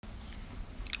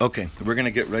Okay, we're going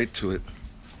to get right to it.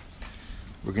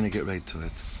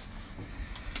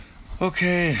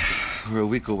 Okay, we're a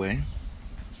week away.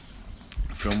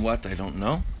 From what, I don't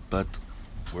know, but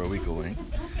we're a week away.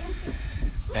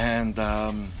 And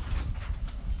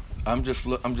I'm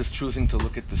just choosing to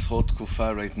look at this whole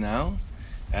tkufa right now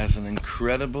as an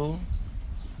incredible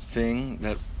thing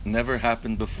that never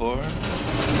happened before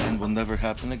and will never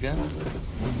happen again.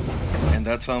 And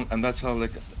that's how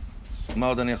like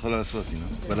what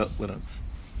else?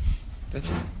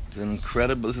 That's it.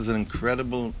 This is an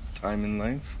incredible time in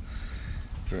life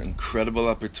for incredible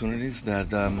opportunities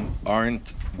that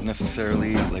aren't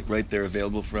necessarily like right there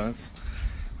available for us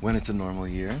when it's a normal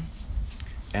year.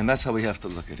 And that's how we have to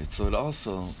look at it. So it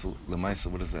also, Lamaisa,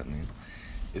 what does that mean?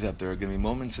 Is that there are going to be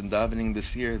moments in davening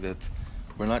this year that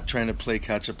we're not trying to play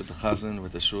catch up with the chazan,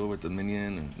 with the shul, with the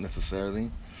minyan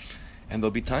necessarily. And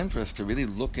there'll be time for us to really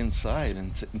look inside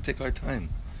and take our time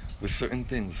with certain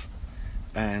things.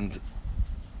 And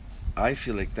I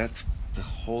feel like that's the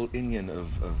whole inyan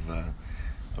of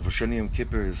Rosh Hashanah Yom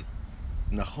Kippur is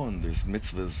nachon. There's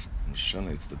mitzvahs, in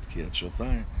Hashana it's the Tkiyat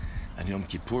Shofar, and Yom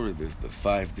Kippur there's the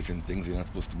 5 different things you're not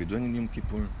supposed to be doing in Yom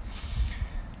Kippur.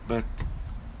 But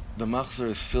the machzor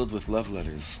is filled with love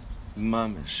letters,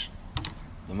 mamish.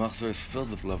 The machzor is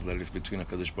filled with love letters between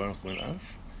HaKadosh Baruch Hu and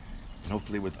us, and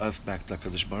hopefully with us back to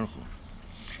HaKadosh Baruch Hu.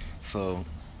 So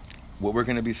what we're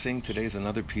going to be seeing today is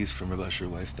another piece from Rabbi Asher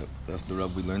Weiss. That's the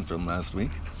Rav we learned from last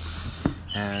week.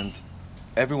 And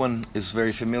everyone is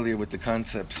very familiar with the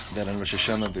concepts that in Rosh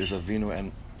Hashanah there's Avinu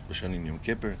and Rosh Hashanah Yom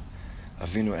Kippur,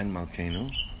 Avinu and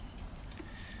Malkeinu.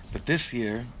 But this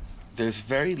year, there's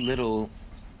very little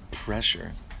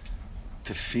pressure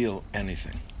to feel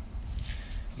anything.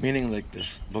 Meaning like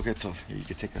this, Boker Tov, here you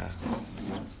can take a...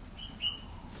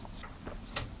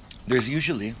 There's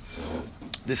usually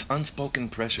this unspoken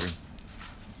pressure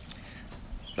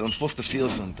that I'm supposed to feel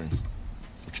something.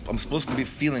 I'm supposed to be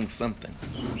feeling something.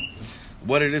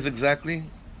 What it is exactly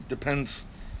depends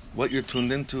what you're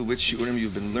tuned into, which shiurim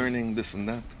you've been learning, this and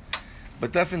that.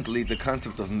 But definitely the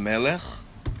concept of melech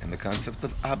and the concept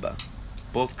of Abba,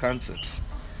 both concepts.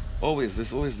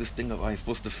 There's always this thing of I'm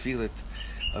supposed to feel it.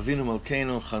 Avinu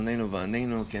Malkeinu, Chaneinu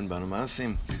V'aneinu, Ken Banu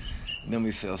Maasim. Then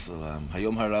we say also,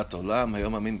 Hayom Harat Olam,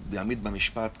 Hayom Yamid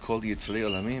B'mishpat Kol Yitzrei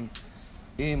Olamim,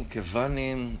 Im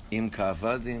Kevanim, Im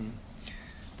Ka'avadim.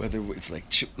 Whether it's like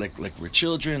we're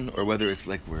children, or whether it's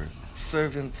like we're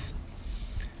servants.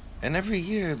 And every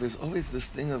year, there's always this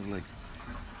thing of like,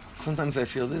 sometimes I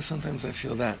feel this, sometimes I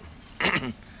feel that.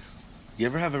 You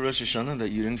ever have a Rosh Hashanah that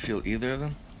you didn't feel either of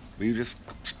them? Were you just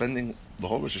spending the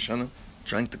whole Rosh Hashanah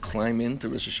trying to climb into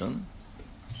Rosh Hashanah?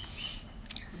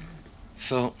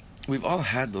 So, we've all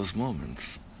had those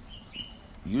moments.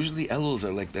 Usually Elul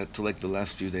are like that till like the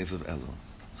last few days of Elul.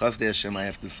 Chazdei Hashem, I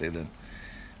have to say that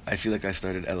I feel like I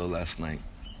started Elul last night,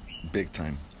 big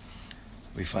time.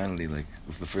 We finally, it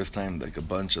was the first time like a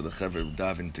bunch of the Chaver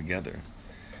davened together.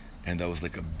 And that was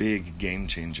like a big game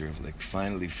changer of like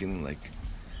finally feeling like,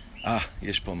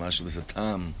 yesh po mashu,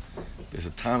 there's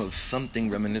a time of something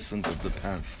reminiscent of the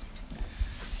past.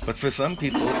 But for some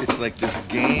people, it's like this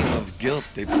game of guilt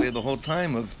they play the whole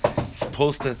time of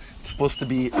supposed to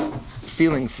be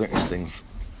feeling certain things.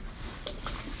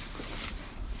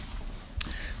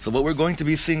 So what we're going to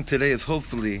be seeing today is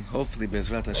hopefully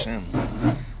Be'ezrat Hashem,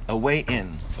 a way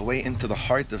into the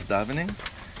heart of davening,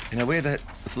 in a way that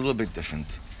is a little bit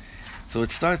different. So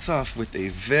it starts off with a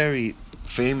very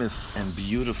famous and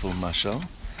beautiful mashal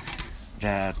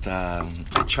that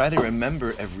I try to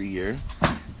remember every year,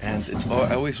 and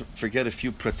I always forget a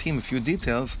few pratim, a few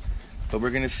details, but we're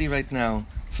going to see right now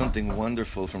something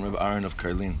wonderful from Rabbi Aaron of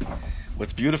Karlin.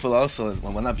 What's beautiful also is,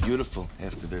 well, not beautiful,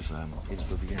 there's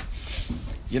pages over here.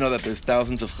 You know that there's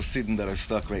thousands of Hasidim that are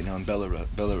stuck right now in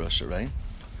Belarus, right?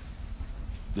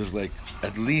 There's like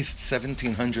at least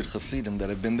 1,700 Hasidim that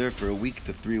have been there for a week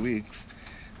to 3 weeks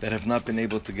that have not been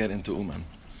able to get into Uman.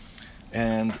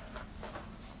 And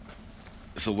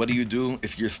so what do you do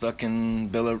if you're stuck in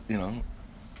Belarus,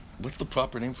 what's the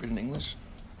proper name for it in English?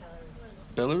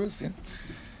 Belarus, yeah.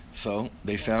 So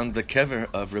they found the kever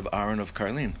of Reb Aaron of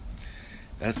Karlin.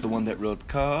 That's the one that wrote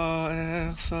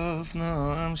Ka'ech Sof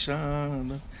Noam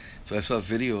Shabbos. So I saw a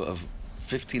video of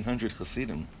 1,500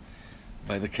 Hasidim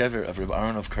by the kever of Reb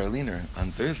Aaron of Karliner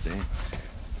on Thursday,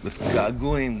 with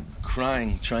Gaguim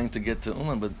crying, trying to get to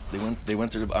Uman, but they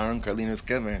went to Reb Aaron Karliner's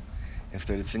kever and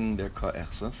started singing their Ka'ech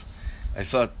Sof. I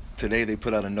saw today they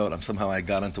put out a note. Somehow I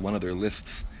got onto one of their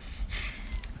lists.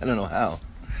 I don't know how.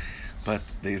 But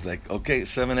they're like, okay,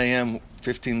 7 a.m.,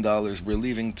 $15, we're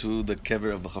leaving to the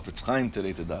kever of the Chafetz Chaim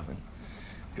today to daven.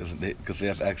 Because they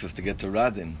have access to get to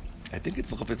Radin. I think it's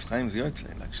the Chofetz Chaim's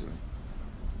Yortzeit, actually.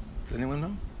 Does anyone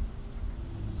know?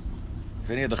 If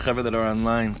any of the Chaver that are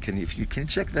online, if you can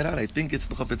check that out, I think it's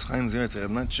the Chofetz Chaim's Yortzeit.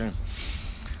 I'm not sure.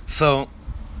 So,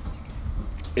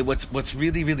 what's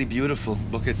really, really beautiful,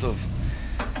 Boker Tov,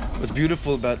 what's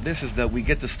beautiful about this is that we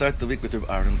get to start the week with Reb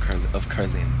Aaron of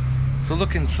Karlin. So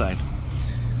look inside.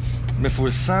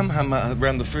 We're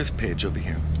on the first page over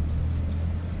here.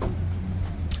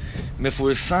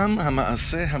 מפורסם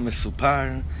המעשה המסופר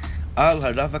על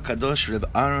הרב הקדוש רב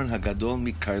אהרון הגדול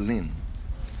מקרלין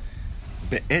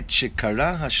בעת שקרא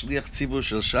השליח ציבור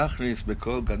של שחריס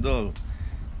בקול גדול.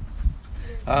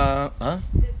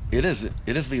 It is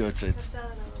the Yortzeit.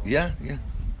 Yeah.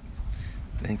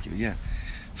 Thank you, yeah.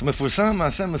 So מפורסם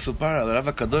המעשה המסופר על הרב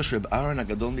הקדוש רב אהרון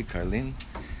הגדול מקרלין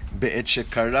בעת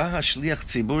שקרא השליח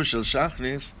ציבור של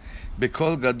שחריס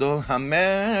בקול גדול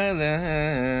המלך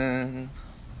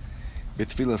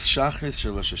בתפילת שחריס של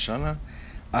ראש השנה,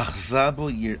 אחזה בו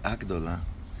יראה גדולה,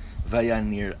 והיה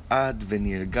נרעד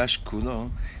ונרגש כולו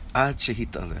עד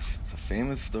שהתעלף. It's a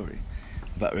famous story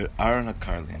about Aaron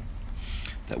HaKarlin.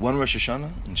 That one Rosh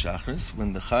Hashanah in Shachris,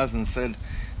 when the Chazan said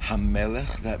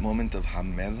Hamelech, that moment of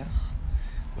Hamelech,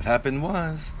 what happened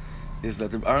is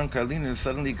that Aaron HaKarlin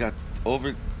suddenly got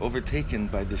overtaken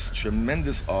by this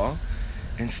tremendous awe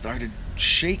and started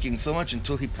shaking so much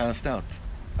until he passed out.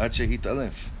 עד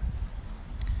שהתעלף.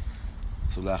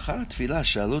 So לאחר התפילה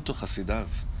שאלו אותו חסידיו,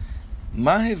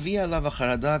 מה הביא עליו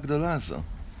החרדה הגדולה הזו?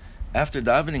 After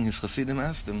davening, his Hasidim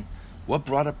asked him, what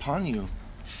brought upon you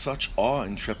such awe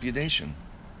and trepidation?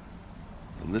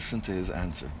 Listen to his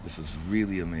answer. This is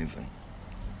really amazing.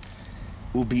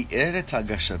 וביאר את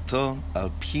הגשתו על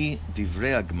פי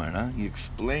דברי הגמרא, he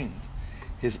explained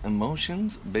his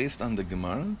emotions based on the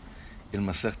Gemara in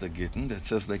Masechta Gittin that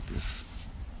says like this,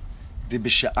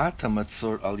 דבשעת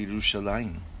המצור על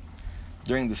ירושלים,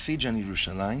 during the siege on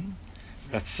Yerushalayim,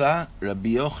 רצה רבי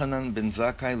יוחנן ben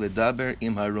Zakkai לדבר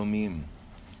עם הרומיים.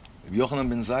 Rabbi Yochanan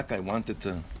ben Zakkai wanted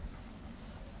to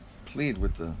plead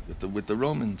with the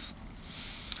Romans.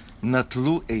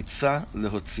 נטלו עצה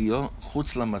להוציאו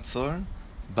חוץ למצור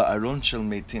בארון של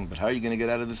מתים. But how are you going to get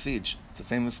out of the siege? It's a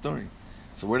famous story.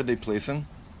 So where did they place him?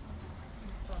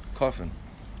 Coffin.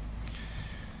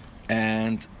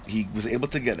 And he was able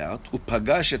to get out.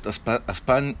 ופגש את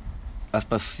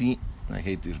I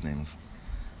hate these names.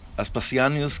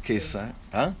 Aspasianus Caesar,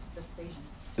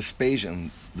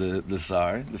 Vespasian, the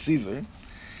Tsar, the Caesar,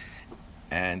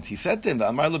 and he said to him,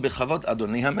 "Amar lo bechavot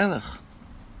Adoni HaMelech,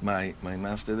 my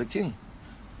master, the king."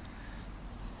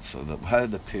 So how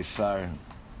did the Caesar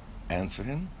answer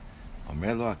him?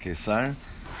 Amar lo HaCaesar,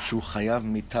 shu chayav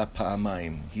mita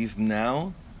pa'amayim. He's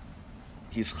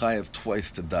chayav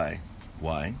twice to die.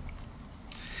 Why?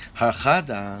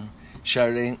 Harchada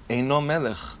שהרי אינו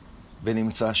מלך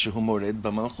ונמצא שהוא מורד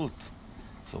במלכות.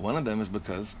 So one of them is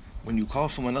because when you call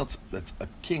someone else that's a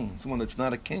king, someone that's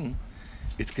not a king,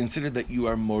 it's considered that you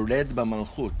are mored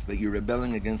b'malchut, that you're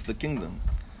rebelling against the kingdom.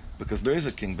 Because there is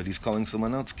a king, but he's calling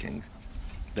someone else king.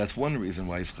 That's one reason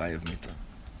why he's chayav mita.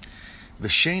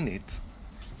 V'shenit,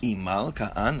 imal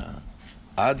ka'ana,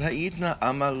 ad ha'idna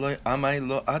amai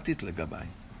lo atit legabai.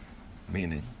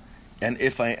 Meaning, and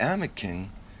if I am a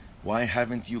king, why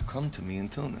haven't you come to me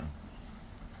until now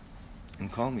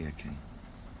and call me a king?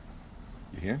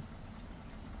 You hear?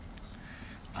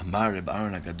 Amar Reb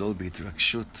Aaron HaGadol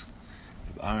b'itrakshut.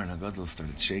 Reb Aaron HaGadol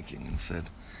started shaking and said,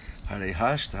 Harei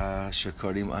hashta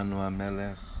shekorim anu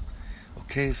HaMelech.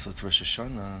 Okay, so it's Rosh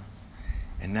Hashana,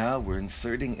 and now we're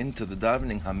inserting into the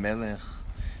davening HaMelech.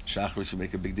 Shachris will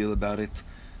make a big deal about it,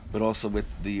 but also with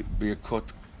the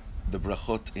birkot, the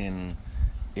brachot in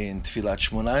Tfilat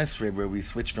Shmona Esrei, where we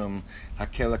switch from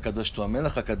Hakel HaKadosh to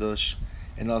HaMelech HaKadosh,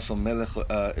 and also Melech,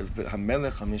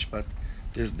 HaMelech HaMishpat.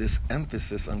 There's this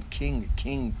emphasis on king,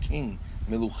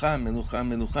 Melucha, Melucha,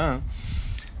 Melucha.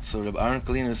 So Rabbi Aaron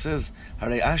Kalina says,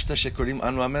 Harei ashta shekorim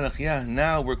anu HaMelech. Yeah,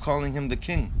 now we're calling him the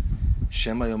king.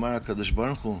 Shema Yomar HaKadosh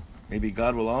Baruch Hu. Maybe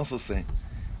God will also say,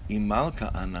 Imal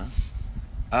ka'ana,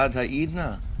 ad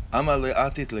ha'idna, ama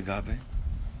le'atit legabe.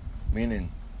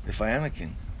 Meaning, if I am a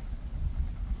king,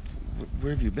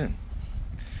 where have you been?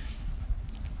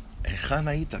 Echan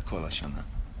hayita kol Hashana.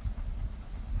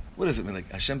 What does it mean?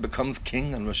 Like Hashem becomes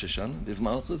king on Rosh Hashanah? There's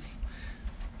Malchus?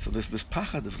 So there's this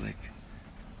pachad of like,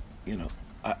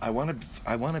 I want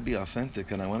to be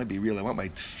authentic and I want to be real. I want my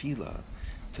tefillah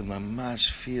to mamash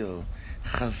feel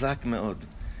chazak me'od.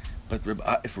 But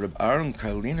if Reb Aaron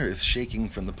Karliner is shaking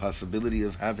from the possibility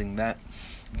of having that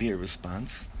be a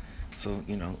response, so,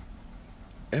 Efo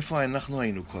anachnu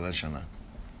haynu kol Hashana?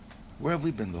 Where have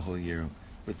we been the whole year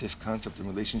with this concept in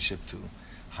relationship to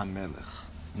Hamelech,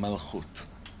 Malchut,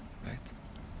 right?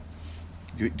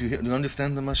 Do you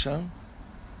understand the mashal?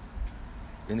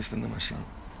 You understand the mashal?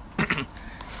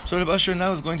 So Rabbi Asher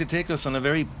now is going to take us on a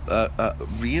very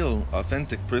real,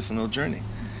 authentic, personal journey.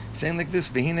 Saying like this,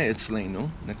 Vehine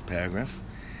etzleinu, next paragraph,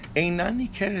 Einani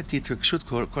keret hitrakshut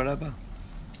koraba.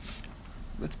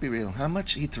 Let's be real. How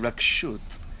much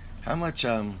hitrakshut, how much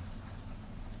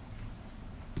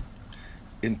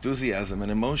enthusiasm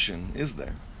and emotion is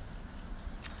there?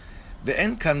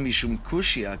 Ve'en kan mishum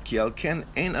kushia ki al ken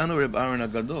ein anu Reb Aaron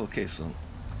Agadol. Okay, so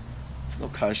it's no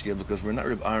kashya because we're not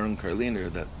Reb Aaron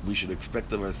Karliner that we should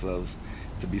expect of ourselves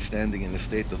to be standing in a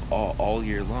state of awe all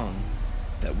year long,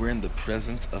 that we're in the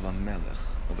presence of a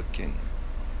melech, of a king.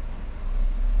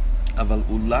 Aval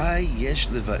ulai yesh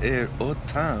levaer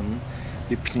otam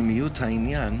b'pnimiyut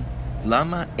ha'inyan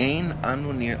lama ein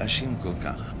anu nir ashim kol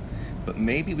kach. But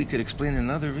maybe we could explain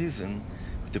another reason,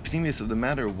 with the pnimius of the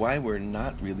matter, why we're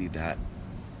not really that,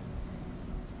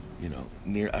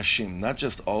 near ashim, not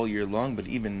just all year long, but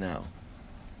even now.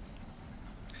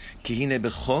 I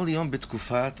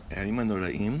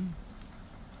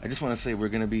just want to say we're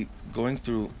going to be going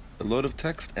through a load of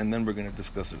text and then we're going to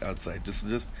discuss it outside.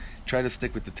 Just try to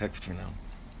stick with the text for now.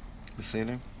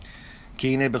 בסדר? כי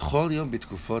הנה בכל יום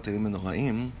בתקופות הימים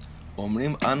הנוראים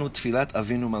אומרים אנו תפילת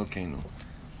אבינו מלכנו.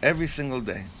 Every single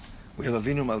day we have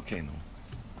אבינו מלכנו.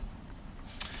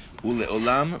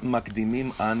 ולעולם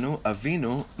מקדימים אנו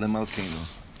אבינו למלכנו.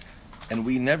 And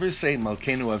we never say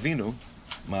מלכנו אבינו,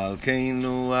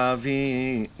 מלכנו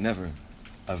אבי, never.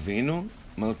 אבינו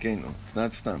מלכנו. It's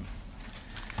not stam.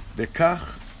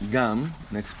 וכך גם,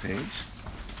 next page,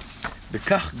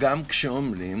 וכך גם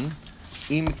כשאומרים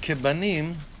אם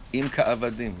כבנים, אם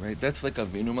כעבדים, right? That's like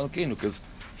אבינו מלכנו, because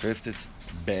first it's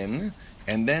ben,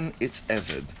 and then it's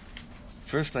eved.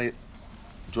 First I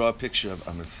draw a picture of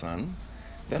I'm a son,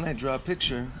 then I draw a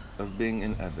picture of being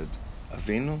an eved.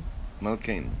 Avinu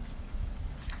Malkeinu.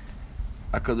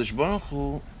 HaKadosh Baruch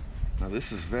Hu, now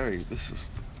this is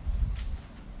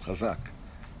chazak.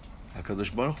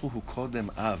 HaKadosh Baruch Hu kodem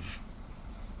av,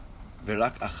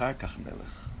 verak achar kach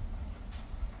melech.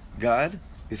 God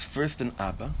is first an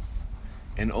Abba,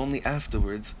 and only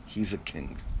afterwards he's a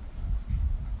king.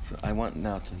 So I want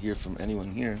now to hear from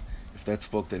anyone here, if that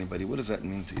spoke to anybody, what does that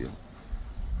mean to you?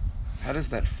 How does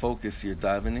that focus your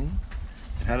davening?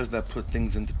 And how does that put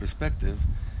things into perspective?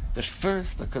 That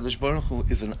first, HaKadosh Baruch Hu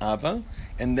is an Abba,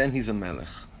 and then he's a Melech.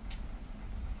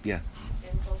 Yeah.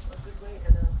 In both a good way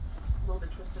and a little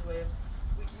bit twisted way of,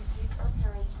 we take our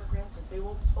parents for granted. They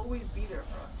will always be there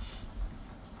for us.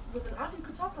 With an Abba, you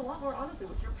could talk a lot more honestly.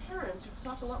 With your parents, you could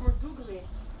talk a lot more googly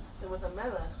than with a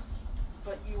Melech.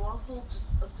 But you also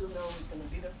just assume they're always going to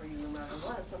be there for you no matter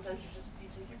what. Sometimes you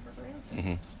take it for granted.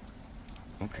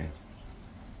 Mm-hmm. Okay.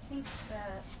 I think the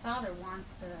father wants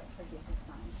to forgive his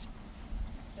son.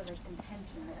 So there's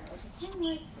intention there. Like, the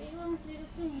king, they won't do the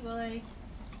thing, but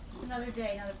another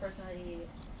day, another person that he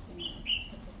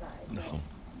puts aside.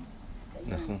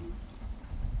 Nachon.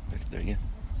 Right there, yeah.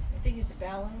 I think it's a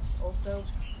balance also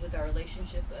with our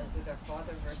relationship with our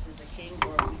father versus a king,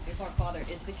 or if our father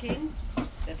is the king,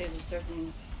 that there's a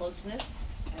certain closeness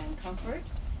and comfort,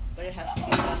 but it has to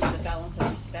be done with a balance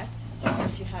of respect. So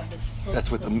first you have this closeness.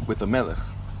 That's with the melech.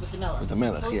 With the melech. With the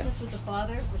melech, closeness yeah. with the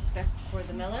father, respect for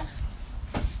the melech.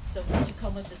 So first you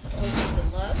come with this closeness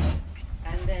and love,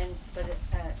 and then but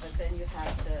then you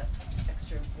have the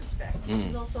extra respect, which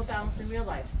is also a balance in real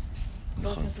life.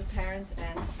 Closeness with parents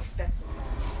and respect for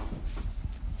parents.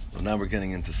 Well, now we're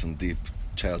getting into some deep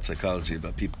child psychology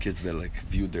about kids that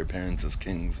viewed their parents as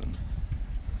kings and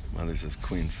mothers as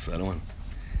queens. So I don't want.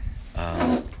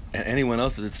 And anyone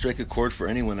else, did it strike a chord for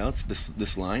anyone else?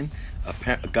 This line,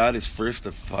 God is first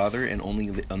a father, and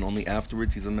only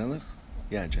afterwards he's a melech.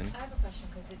 Yeah, Jenny. I have a question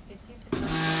because it seems to come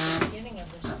at the beginning of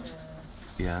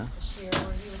the yeah. shir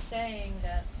where he was saying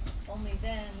that only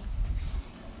then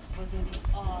was in the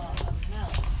awe of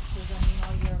melech. Does that mean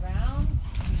all year round?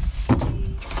 You know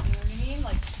what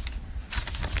I mean?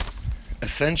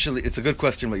 Essentially, it's a good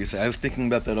question what you say. I was thinking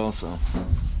about that also.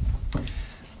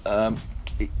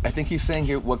 I think he's saying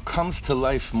here what comes to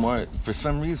life more, for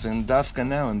some reason, dafka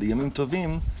now in the Yamim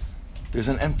Tovim, there's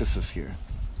an emphasis here.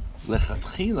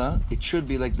 Lechatchila, it should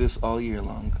be like this all year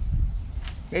long.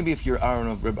 Maybe if you're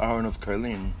Reb Aaron of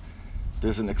Karlin,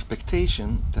 there's an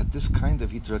expectation that this kind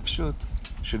of hitrakshut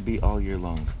should be all year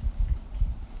long.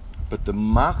 But the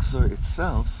machzor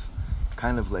itself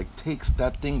kind of takes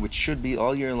that thing which should be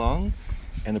all year long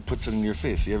and it puts it in your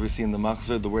face. You ever see in the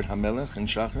machzor the word hamelech in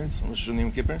Shachris, Rosh Hashanah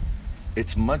Yom Kippur?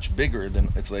 It's much bigger than,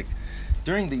 it's like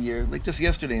during the year, like just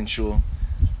yesterday in shul,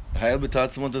 it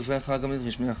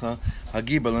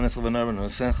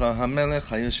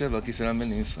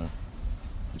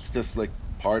It's just like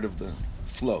part of the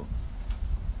flow.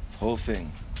 Whole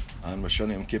thing. On Rosh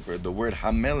Hashanah Yom Kippur, the word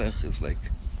Hamelech is like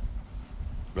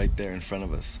right there in front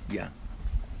of us. Yeah.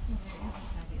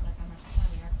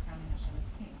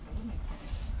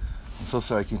 I'm so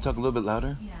sorry. Can you talk a little bit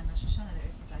louder? Yeah, in Rosh Hashanah there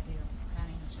is this idea of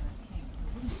crowning Hashem as king, so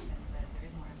it wouldn't make sense that there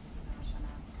is more emphasis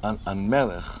on Hashanah. On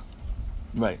Melech.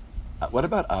 Right. What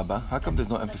about Abba? How come there's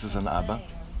no emphasis on Abba? Are we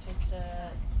supposed to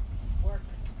work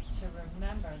to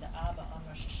remember the Abba on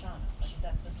Rosh Hashanah? Like, is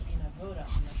that supposed to be an avoda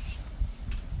on Rosh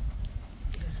Hashanah?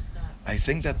 Because it's not. I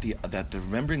think that the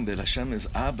remembering that Hashem is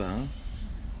Abba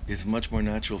is much more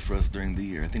natural for us during the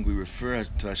year. I think we refer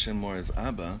to Hashem more as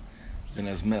Abba than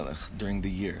as Melech during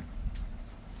the year.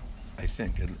 I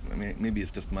think. I mean, maybe it's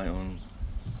just my own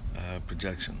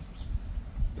projection.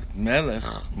 But Melech,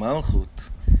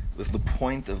 Malchut, was the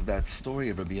point of that story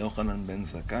of Rabbi Yochanan ben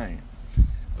Zakkai,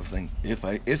 of saying, if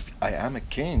I am a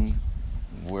king,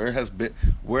 where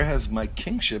has my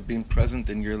kingship been present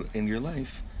in your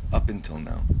life up until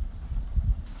now?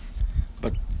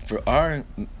 But for our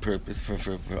purpose,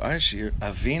 for our shir,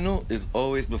 Avinu is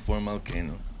always before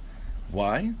Malkeinu.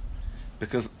 Why?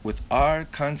 Because with our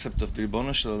concept of the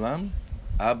Ribono Shel Olam,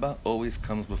 Abba always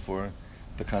comes before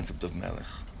the concept of Melech.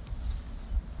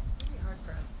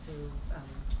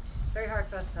 It's very hard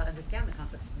for us to understand the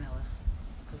concept of Melech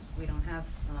because we don't have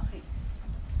Malachim.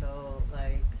 So,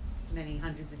 like many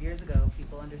hundreds of years ago,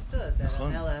 people understood that a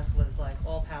Melech was like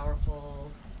all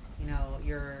powerful. You know,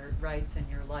 your rights and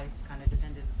your life kind of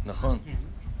depended on him,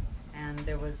 and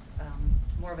there was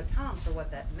more of a tom for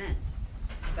what that meant.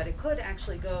 But it could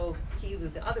actually go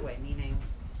ki'ilu the other way, meaning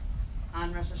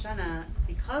on Rosh Hashanah,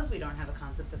 because we don't have a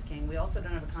concept of king, we also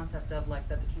don't have a concept of like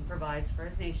that the king provides for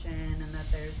his nation and that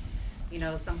there's, you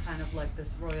know, some kind of like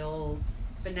this royal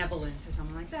benevolence or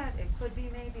something like that. It could be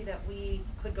maybe that we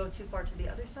could go too far to the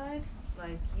other side,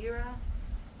 like Yira,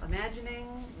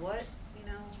 imagining what, you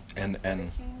know, and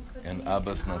king could and be.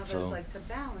 Abba's And not Abba's so. Like to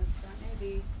balance that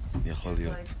maybe. Yachol It's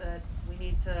Yot. like that we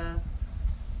need to,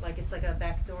 like it's like a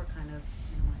backdoor kind of,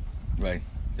 you know, like. Right.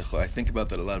 I think about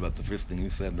that a lot, about the first thing you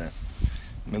said, that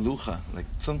Melucha. Like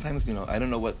sometimes, you know, I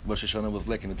don't know what Rosh Hashanah was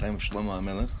like in the time of Shlomo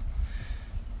HaMelech,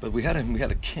 but we had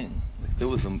a king. Like there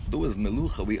was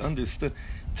Melucha. We understood.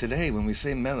 Today, when we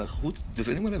say Melech, does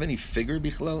anyone have any figure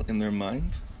bichlal in their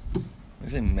minds? When we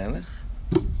say Melech?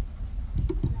 No.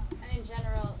 And in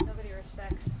general, nobody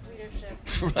respects leadership.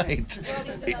 Right.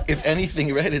 If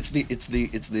anything, right, it's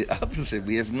the opposite.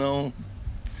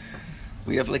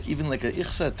 We have like even like a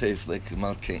ichsa taste, like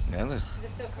Malkein Melech.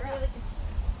 It's so corrupt.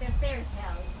 They're fairy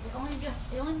tales.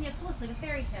 They only get look like a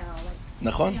fairy tale.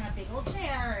 Like Nachon? sitting on a big old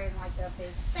chair and like a big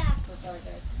staff with like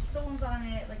a stones on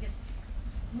it, like it's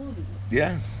movie.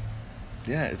 Yeah,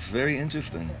 it's very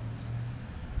interesting.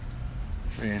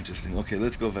 It's very interesting. Okay,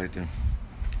 let's go weiter.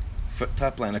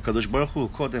 Top line, HaKadosh Baruch Hu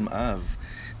kodem av,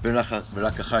 v'rak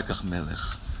achar kach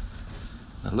melech.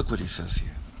 Now look what he says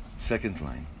here. Second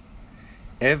line.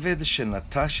 Eved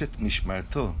shenatash et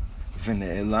mishmarto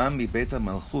v'ne'elam mibeit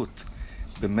HaMalchut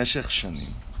b'meshech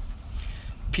shanim.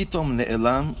 Pitom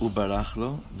ne'elam ubarach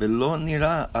lo v'lo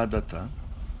nira ad ata.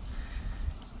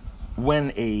 When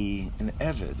an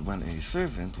Eved, when a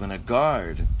servant, when a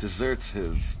guard deserts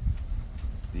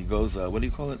he goes, what do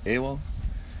you call it? AWOL?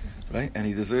 Right? And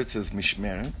he deserts his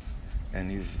mishmeret,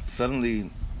 and he's suddenly,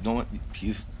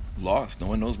 he's lost. No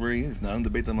one knows where he is. Not in the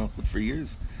Beit HaMalchut for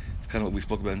years. It's kind of what we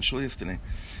spoke about in Shul yesterday.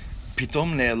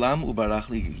 Pitom ne'elam ubarach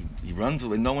li. He runs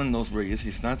away. No one knows where he is.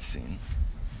 He's not seen.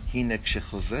 Hine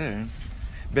kshechozer,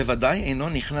 bevadai eino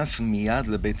nichnas miyad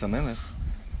lebeit HaMelech,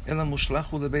 ela mushlach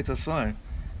hu lebeit HaSohar,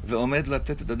 ve'omed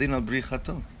latet et adin al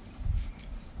brichato.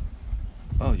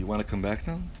 Oh, you want to come back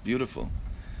now? It's beautiful.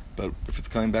 But if it's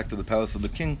coming back to the palace of the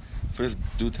king, first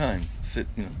do time. Sit,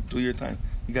 do your time.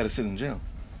 You got to sit in jail.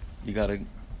 You got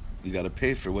to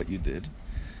pay for what you did,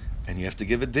 and you have to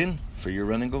give a din for your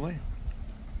running away.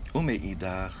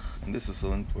 Umeidach, and this is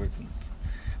so important.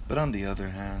 But on the other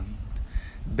hand,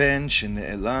 ben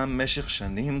shene'elam meshech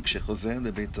shanim kshechozer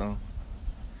lebeito.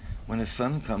 When his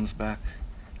son comes back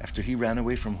after he ran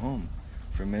away from home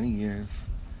for many years,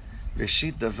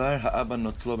 reshit davar ha'aba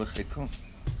notlo b'cheko.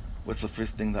 What's the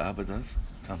first thing the Abba does?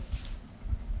 Come.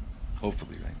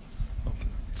 Hopefully, right?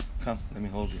 Hopefully. Come, let me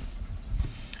hold you.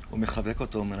 ומחבק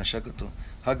אותו, ומנשק אותו,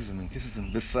 hugs him and kisses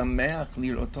him, ושמח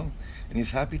לראותו, and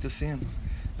he's happy to see him.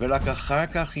 ורק אחר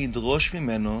כך ידרוש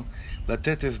ממנו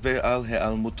לתת הסבר על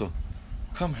היעלמותו.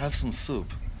 Come have some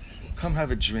soup. Come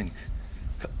have a drink.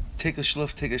 Take a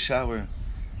shluff, take a shower.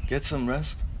 Get some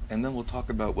rest, and then we'll talk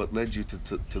about what led you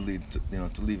to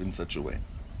leave in such a way.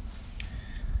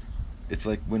 It's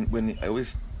like when I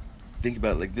always think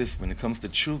about it like this, when it comes to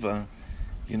tshuva,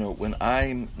 You know, when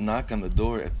I knock on the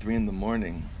door at 3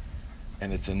 a.m.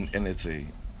 and it's a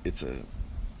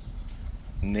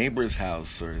neighbor's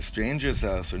house or a stranger's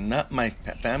house or not my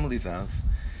family's house,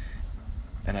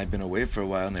 and I've been away for a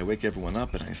while, and I wake everyone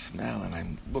up, and I smell, and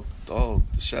I'm looked all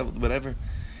disheveled, whatever,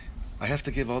 I have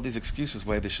to give all these excuses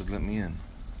why they should let me in.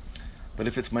 But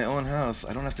if it's my own house,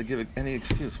 I don't have to give any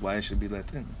excuse why I should be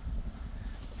let in.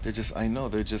 They're just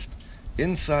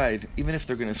inside, even if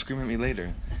they're going to scream at me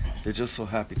later, they're just so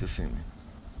happy to see me.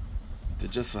 They're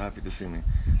just so happy to see me.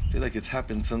 I feel like it's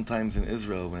happened sometimes in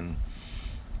Israel when,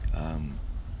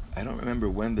 I don't remember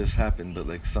when this happened, but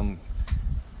like some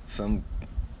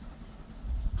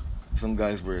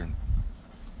guys were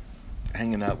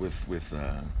hanging out with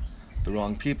the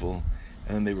wrong people,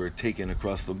 and then they were taken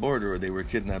across the border, or they were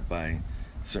kidnapped by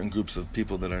certain groups of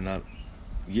people that are not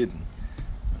Yidden,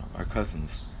 our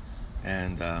cousins.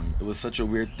 And it was such a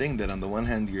weird thing that on the one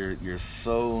hand you're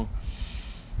so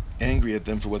angry at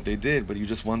them for what they did, but you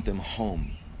just want them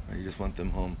home. Right? You just want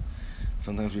them home.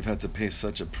 Sometimes we've had to pay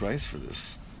such a price for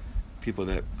this. People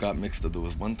that got mixed up. There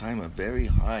was one time a very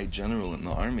high general in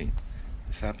the army.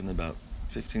 This happened about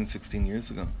 15, 16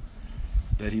 years ago.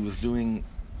 That he was doing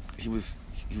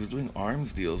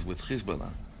arms deals with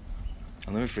Hezbollah.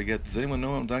 I'll never forget. Does anyone know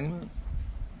what I'm talking about?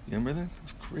 You remember that? It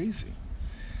was crazy.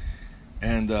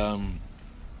 And I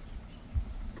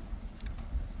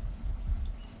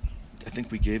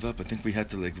think we gave up. I think we had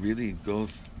to really go.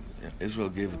 Israel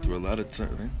gave it through a lot of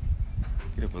time, right?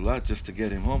 Gave up a lot just to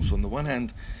get him home. So on the one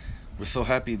hand, we're so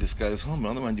happy this guy is home.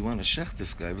 On the other hand, you want to shech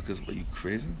this guy because, are you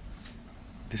crazy?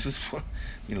 This is what,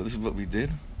 this is what we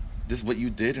did. This is what you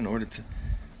did in order to.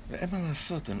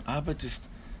 And Abba just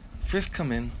first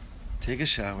come in, take a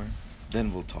shower,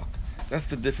 then we'll talk. That's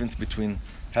the difference between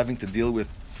having to deal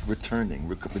with returning,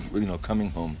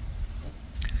 coming home.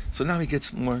 So now he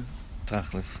gets more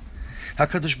tachlis.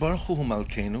 HaKadosh Baruch Hu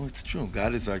Malkeinu. It's true,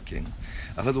 God is our king.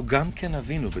 Avadu gam ken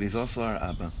avinu, but he's also our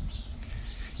Abba.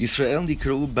 Yisrael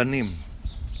nikreu banim,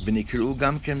 v'nikreu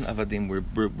gam ken avadim.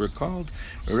 We're called,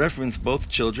 we reference both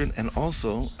children and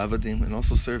also avadim, and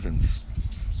also servants.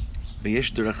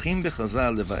 V'yesh derachim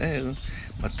b'chazal levaer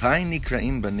matai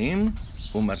nikraim banim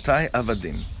umatai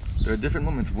avadim. There are different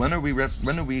moments. When are we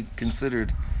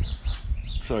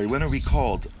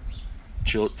called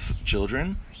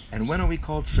children, and when are we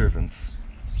called servants?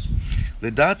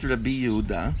 Ledat Rabbi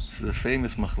Yehuda, this is a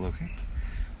famous machloket.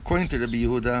 According to Rabbi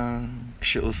Yehuda,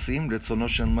 ksheosim retzono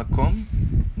shel makom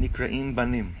nikraim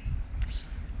banim.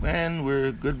 When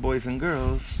we're good boys and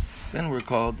girls, then we're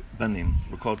called banim.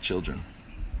 We're called children.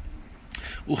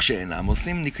 Uchshe'enam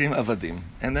osim nikrim avadim.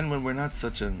 And then when we're not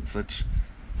such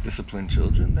disciplined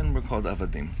children, then we're called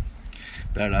avadim.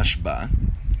 Rashba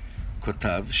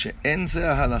kotav she'en ze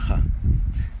halacha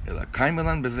ela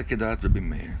kaimelan beze kedat Rabbi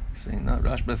Meir. Saying, no,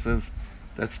 Rashba says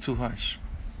that's too harsh.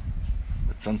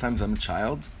 But sometimes I'm a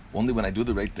child only when I do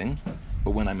the right thing,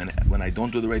 but when I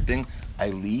don't do the right thing, I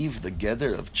leave the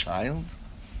gather of child.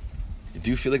 Do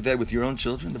you feel like that with your own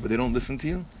children, but they don't listen to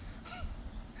you?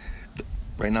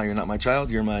 Right now, you're not my child.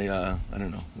 You're my I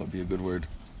don't know what would be a good word.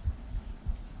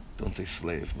 Don't say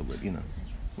slave, but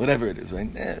whatever it is,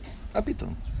 right?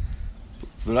 Apitom.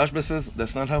 The Rashba says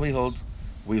that's not how we hold.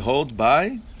 We hold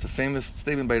by, it's a famous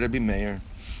statement by Rabbi Meir,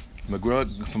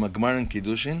 from a Gemara in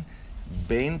Kiddushin,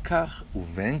 Bein kach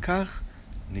uven kach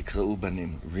nikra'u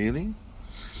banim. Really?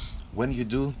 When you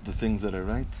do the things that are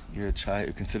right, you're a child.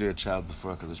 You're considered a child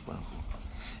before HaKadosh Baruch Hu.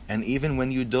 And even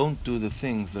when you don't do the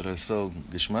things that are so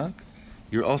gishmak,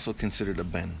 you're also considered a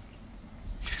ben.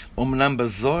 Omnam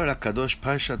bazor HaKadosh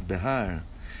Parshat Behar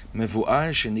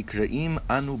מבואר שנקראים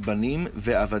אנו בנים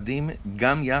ועבדים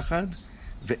גם יחד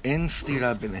ואין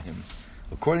סתירה ביניהם.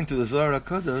 According to the Zohar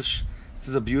HaKadosh, this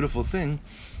is a beautiful thing.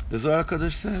 The Zohar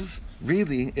HaKadosh says,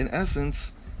 really, in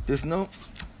essence, there's no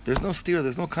stira,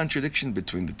 there's no contradiction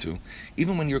between the two,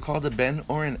 even when you're called a ben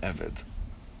or an eved.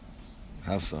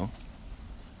 How so?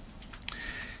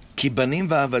 כי בנים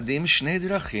ועבדים שני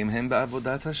דרכים הם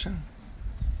בעבודת השם.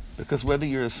 Because whether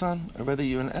you're a son or whether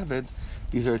you're an eved,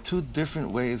 these are two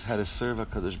different ways how to serve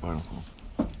HaKadosh Baruch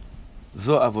Hu.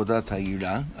 Zo avodat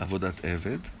ha'ira, avodat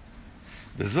eved,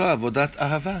 v'zo avodat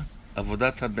ahava,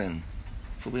 avodat haben.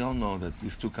 So we all know that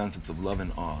these two concepts of love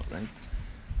and awe, right?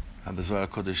 How the Zohar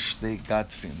HaKadosh, they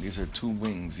gatfin. These are two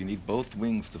wings. You need both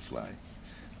wings to fly.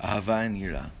 Ahava and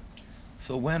yira.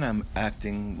 So when I'm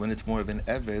acting, when it's more of an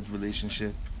eved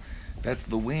relationship, that's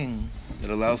the wing that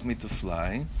allows me to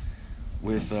fly.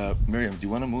 With Miriam, do you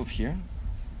want to move here?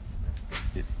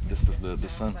 This was the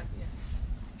sun.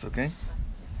 It's okay.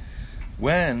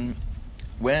 When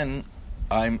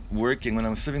I'm working, when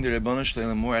I'm serving the Rebbeinu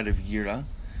Shalom more out of yira,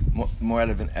 more out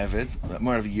of an eved,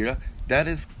 more out of yira. That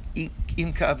is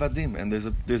im ka'avadim, and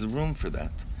there's room for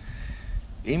that.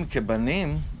 Im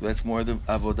kebanim, that's more the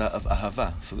avodah of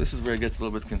ahava. So this is where it gets a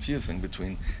little bit confusing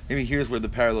between, maybe here's where the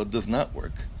parallel does not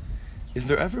work. Is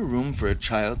there ever room for a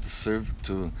child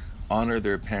to honor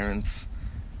their parents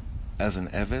as an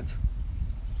eved?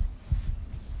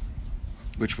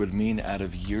 Which would mean out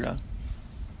of yira?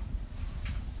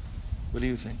 What do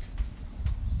you think?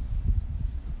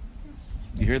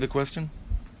 You hear the question?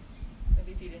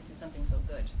 Maybe if you didn't do something so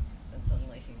good, then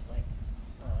suddenly he's like,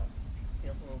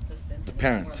 feels a little distant. The and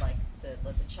parent. It's more like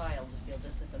let the child feel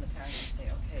distant from the parent and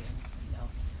say, okay,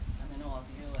 I'm in awe of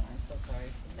you and I'm so sorry.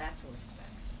 That respect.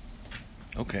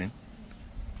 Okay.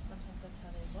 Sometimes that's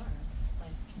how they learn.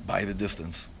 Like, By the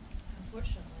distance.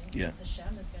 unfortunately, Yeah. because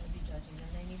Hashem is going to be judging,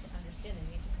 and they need to understand, they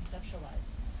need to conceptualize.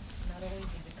 Not always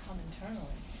does it come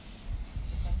internally.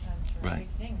 So sometimes for Right.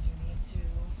 big things, you need to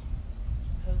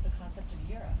impose the concept of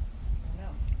yira. I don't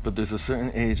know. But there's a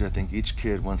certain age, I think, each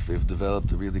kid, once they've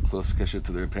developed a really close kesher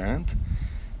to their parent,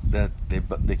 that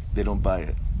they don't buy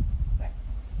it. Right.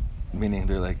 Meaning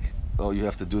they're like, oh, you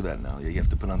have to do that now. You have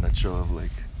to put on that show of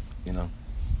like, you know.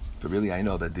 But really, I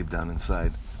know that deep down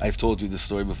inside. I've told you this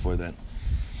story before that.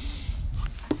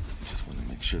 I just want to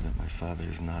make sure that my father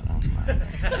is not online.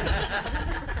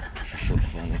 This is so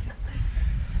funny.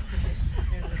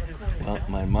 Well,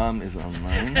 my mom is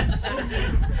online.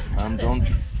 Mom, don't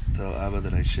tell Abba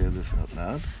that I share this out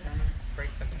loud. Break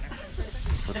the connection for a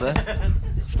second. What's that?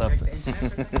 Stop Break the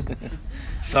internet for a it. second.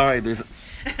 Sorry, there's...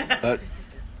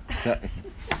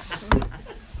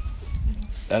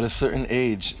 At a certain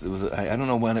age, it was I don't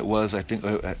know when it was. I think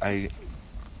I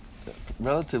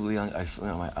relatively young.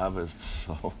 My Abba is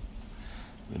so,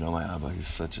 my Abba, he's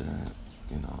such a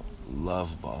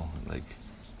love ball. Like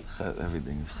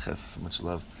everything is ches, so much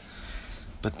love.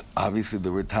 But obviously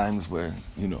there were times where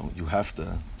you have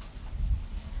to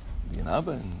be an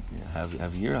Abba and have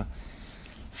yira.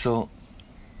 So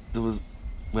there was,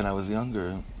 when I was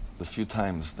younger, the few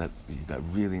times that he got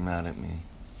really mad at me.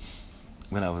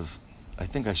 When I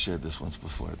think I shared this once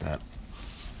before, that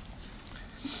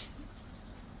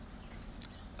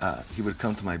he would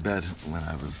come to my bed when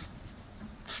I was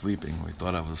sleeping, or he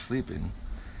thought I was sleeping,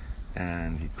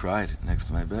 and he cried next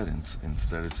to my bed and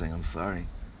started saying, "I'm sorry,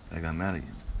 I got mad at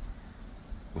you,"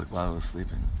 like while I was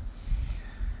sleeping.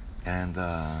 And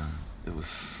it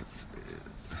was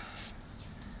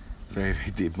very,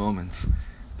 very deep moments.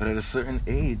 But at a certain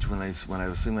age, when I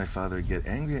was seeing my father get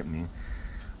angry at me,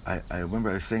 I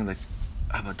remember I was saying, like,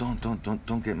 Abba,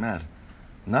 don't get mad.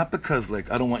 Not because, like,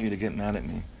 I don't want you to get mad at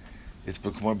me. It's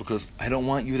more because I don't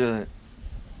want you to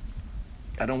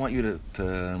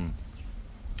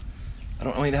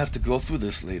have to go through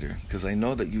this later, because I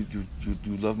know that you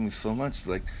love me so much.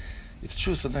 Like, it's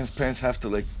true, sometimes parents have to,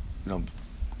 like,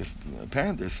 if a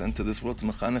parent, they're sent to this world to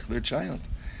mechanech their child.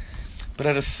 But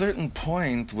at a certain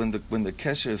point, when the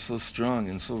kesher is so strong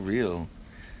and so real,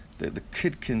 the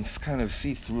kid can kind of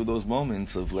see through those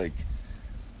moments of, like,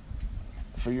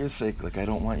 for your sake, like, I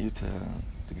don't want you to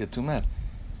get too mad.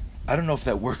 I don't know if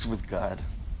that works with God,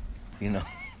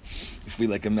 If we,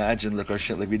 like, imagine, like,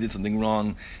 like we did something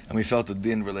wrong and we felt the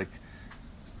din, we're like,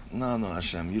 no,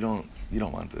 Hashem, you don't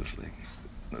want this. Like,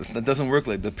 that doesn't work.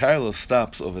 Like, the parallel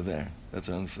stops over there. That's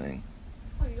what I'm saying.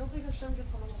 Oh, you don't think Hashem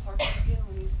gets a little heartbroken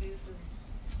when he sees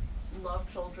his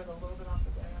loved children a little bit off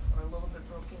the path or a little bit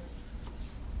broken?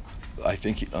 I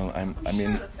think I'm sure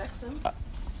it affects him.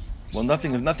 Well,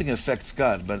 nothing affects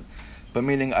God, but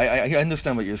meaning I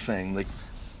understand what you're saying. Like,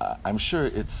 I'm sure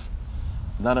it's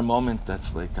not a moment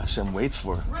that's like Hashem waits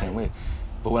for. Right. Can't wait.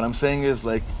 But what I'm saying is,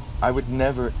 like, I would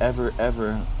never, ever,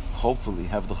 ever, hopefully,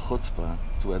 have the chutzpah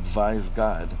to advise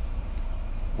God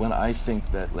when I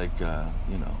think that, like,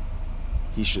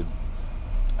 he should.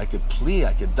 I could plea,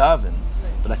 I could daven,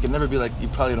 but I could never be like, you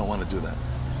probably don't want to do that.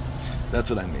 That's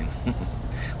what I mean.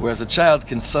 Whereas a child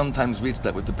can sometimes reach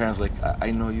that with the parents, like,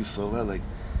 I know you so well, like,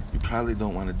 you probably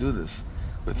don't want to do this.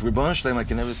 With Ribbon Shleim, I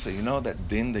can never say, that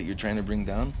din that you're trying to bring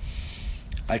down?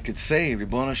 I could say,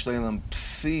 Ribbon Shleim,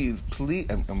 please,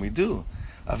 and we do.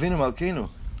 Avinu Malkeinu,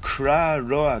 Kra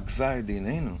Roa Gzar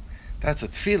Dinenu. That's a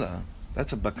tefillah.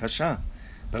 That's a bakasha.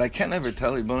 But I can't ever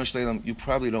tell Ribbon Shleim, you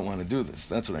probably don't want to do this.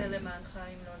 That's what I mean.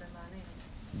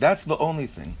 That's the only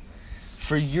thing.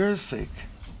 For your sake,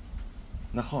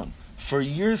 Nachon, for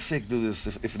your sake do this.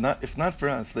 If not for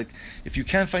us, like, if you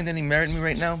can't find any merit in me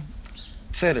right now,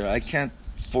 etc. I can't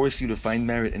force you to find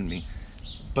merit in me.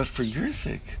 But for your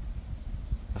sake,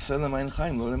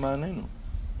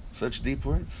 such deep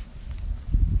words.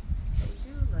 But we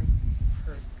do, like,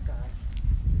 hurt God,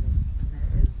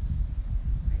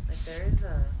 and there is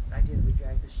a idea did. We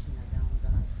dragged the Shekhinah down with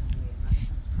us, and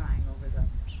Hashem's crying over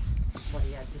what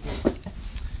he had to do,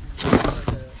 and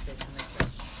over the Beis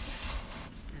Hamikdash.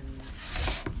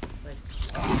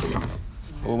 And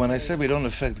Well, when I say we don't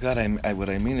affect God, what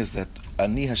I mean is that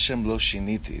Ani Hashem lo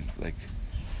shiniti. Like,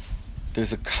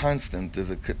 there's a constant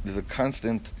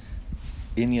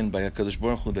inyan by HaKadosh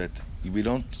Baruch Hu that we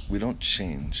don't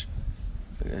change.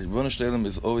 Ribono Shel Olam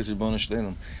is always Ribono Shel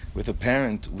Olam. With a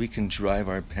parent, we can drive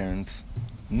our parents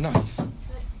nuts,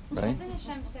 But right? doesn't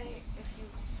Hashem say if you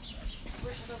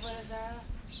worship a Avodah Zarah,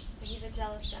 that he's a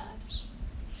jealous dad?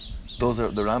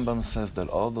 The Rambam says that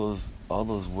all those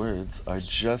words are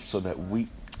just so that we,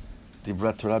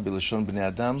 Dibrat Torah b'lashon b'nei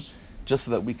Adam, just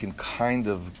so that we can kind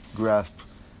of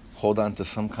hold on to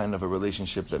some kind of a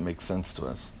relationship that makes sense to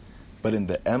us. But in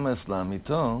the emes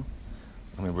la'amito,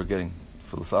 I mean, we're getting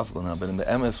philosophical now, but in the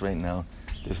emes right now,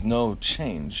 there's no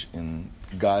change in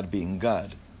God being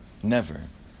God. Never.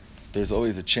 There's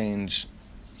always a change.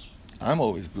 I'm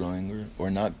always growing or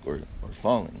not, or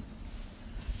falling.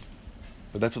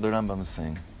 But that's what the Rambam is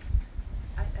saying.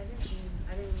 I didn't mean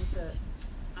to,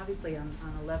 obviously on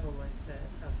a level like that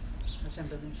of Hashem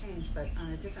doesn't change, but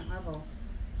on a different level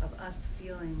of us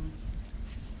feeling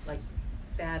like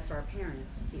bad for our parent,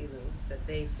 Kilu, that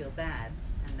they feel bad,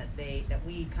 and that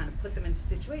we kind of put them in a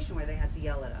situation where they had to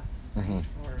yell at us, Mm-hmm.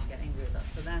 or get angry with us.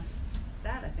 So that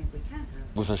I think we can have.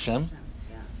 With Hashem?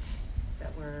 Yeah.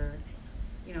 That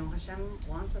Hashem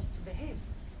wants us to behave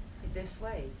this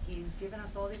way. He's given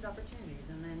us all these opportunities,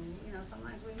 and then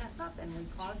sometimes we mess up and we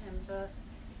cause him to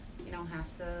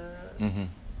have to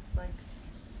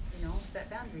set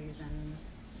boundaries and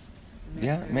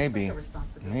Yeah, maybe. like a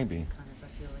responsibility Maybe. kind of, I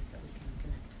feel like, that we can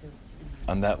connect to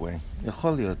On that way.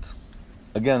 Yechol liot.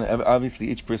 Again, obviously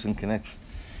each person connects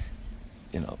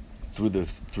through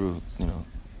the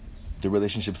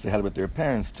relationships they had with their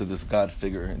parents to this God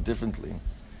figure differently.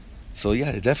 So yeah,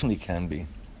 it definitely can be.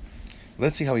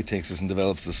 Let's see how he takes this and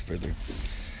develops this further.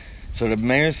 So Reb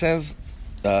Meir says,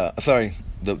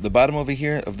 the bottom over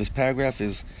here of this paragraph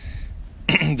is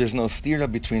there's no stira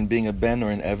between being a ben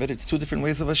or an eved. It's two different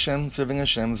ways of Hashem, serving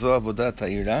Hashem. Zo avodat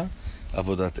ha'ira,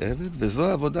 avodat eved,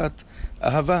 v'zo avodat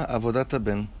ahava, avodat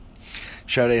haben.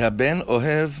 Sharei haben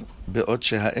ohev be'ot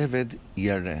she'ha'eved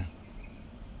yareh.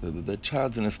 The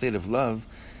child's in a state of love,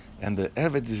 and the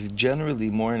eved is generally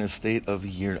more in a state of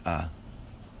yir'ah.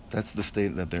 That's the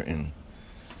state that they're in.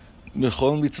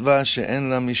 B'chol mitzvah she'en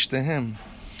la mishtehem,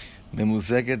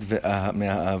 memuzeket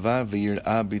me'ahava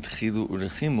v'yir'ah b'tchilu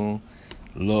u'rechimu,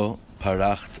 lo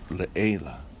paracht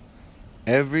le'ela.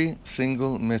 Every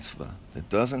single mitzvah that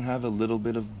doesn't have a little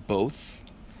bit of both,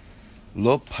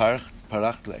 lo paracht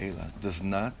le'ela, does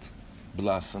not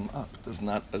blossom up, does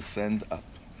not ascend up.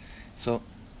 So,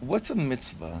 what's a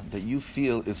mitzvah that you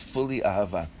feel is fully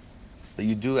ahava, that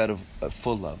you do out of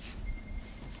full love?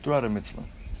 Throw out a mitzvah.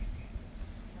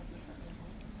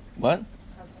 What?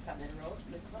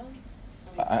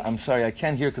 I'm sorry, I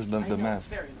can't hear because the mask.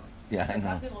 Very annoying. Yeah, I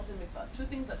know. Two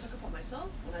things I took upon myself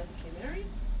when I became married.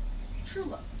 True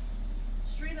love.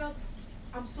 Straight up,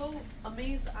 I'm so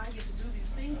amazed I get to do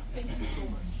these things. Thank you so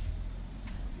much.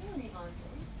 Family honors.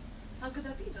 How could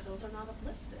that be that those are not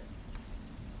uplifted?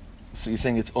 So you're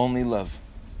saying it's only love?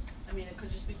 I mean, it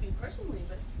could just be me personally,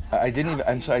 but I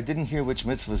didn't hear which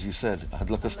mitzvahs you said.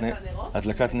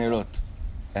 Hadlakat nerot.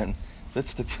 And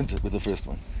let's stick with the first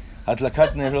one.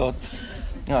 Hadlakat nerot.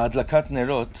 No, Hadlakat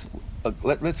nerot.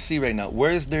 Let's see right now.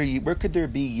 Where could there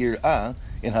be yir'ah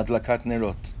in Hadlakat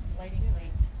nerot? Lighting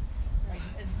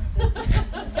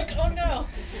lights. Like, oh no.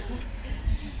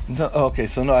 No, okay.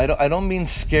 So no, I don't mean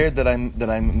scared that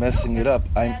I'm messing it up.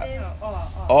 I'm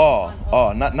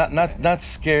not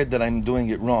scared that I'm doing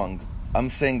it wrong.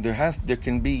 I'm saying there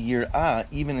can be yir'ah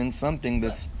even in something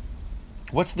that's.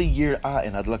 What's the yir'ah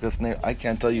in Hadlakas nerot? I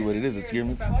can't tell you what it is. It's yir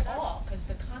mitzvah. At all, because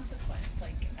the consequence,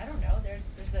 I don't know. There's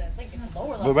a it's lower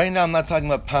level. But right now I'm not talking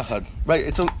about pachad. Right?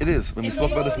 It is. When we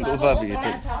spoke about this in Uvavi,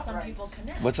 That's how some people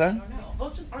connect. What's that? I don't know.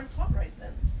 mitzvot just aren't taught right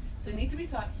then. So they need to be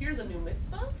taught, here's a new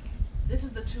mitzvah. This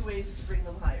is the two ways to bring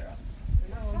them higher up.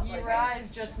 They're not taught like that. Yirah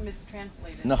is just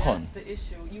mistranslated. Nachon. That's the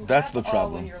issue. You That's have the awe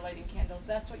problem. when you're lighting candles.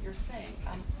 That's what you're saying.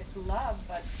 It's love,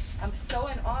 but I'm so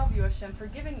in awe of you, Hashem, for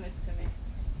giving this to me.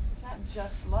 It's not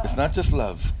just love. It's not just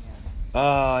love. Yeah.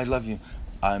 I love you.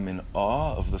 I'm in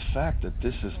awe of the fact that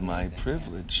this is my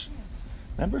privilege.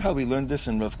 Remember how we learned this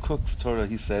in Rav Kook's Torah?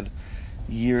 He said,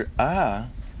 Yir'ah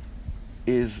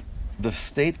is the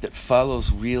state that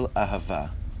follows real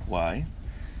ahava. Why?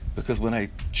 Because when I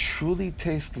truly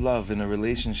taste love in a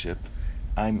relationship,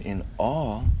 I'm in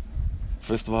awe,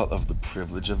 first of all, of the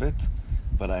privilege of it,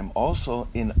 but I'm also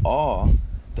in awe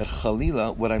that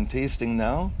Chalila, what I'm tasting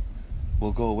now,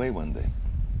 will go away one day.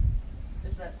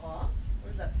 Is that awe or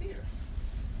is that fear?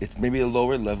 It's maybe a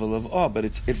lower level of awe, but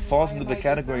it falls into the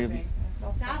category of It's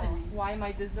also Davening. why am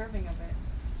I deserving of it?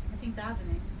 I think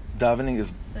davening. davening is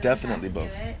So you definitely have to do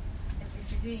both. it.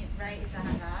 If you're doing it right, it's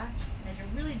ahava. And if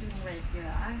you're really doing it right, it's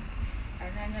yirah.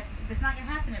 And then it's not going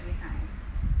to happen every time.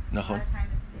 A lot Nachon. of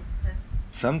times it's just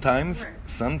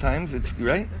Sometimes it's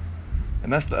right,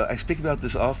 and I speak about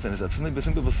this often. Is that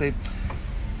some people say,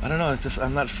 I don't know, it's just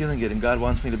I'm not feeling it, and God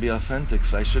wants me to be authentic,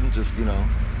 so I shouldn't just be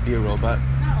a robot.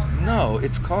 No,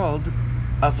 it's called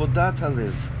avodat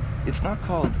halev. It's not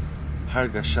called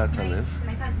hargashat halev. When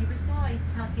I taught Hebrew school, I used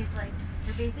to tell kids, like,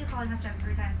 you're basically calling Hashem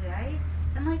 3 times a day.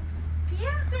 And, like, he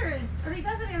answers, or he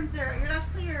doesn't answer, you're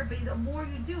not clear, but the more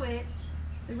you do it,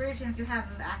 the greater chance you have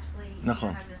of actually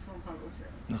Nachon. having a phone call go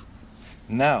through.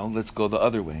 Now let's go the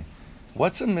other way.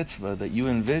 What's a mitzvah that you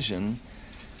envision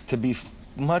to be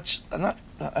much not?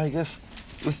 I guess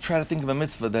let's try to think of a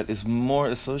mitzvah that is more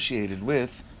associated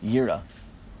with yira.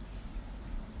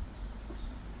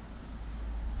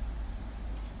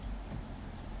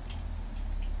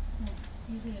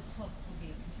 Usually a hook would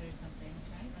be considered something,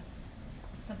 right? Like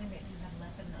something that you have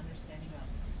less of an understanding of.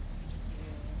 You just need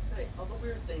to. Right, all the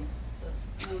weird things.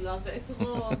 The lulav,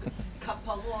 etrog,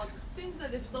 kaparot, things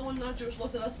that if someone not Jewish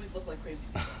looked at us, we'd look like crazy.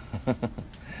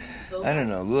 I don't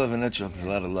know. Lulav and etrog is a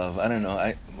lot of love. I don't know. Yeah,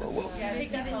 I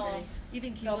think that's all.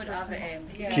 even kibbud avayim.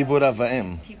 Kibbud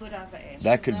avayim. Kibbud avayim.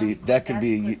 That could be.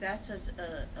 Because that's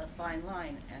a fine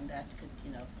line, and that could,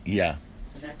 Yeah.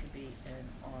 So that could be an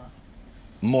awe.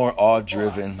 More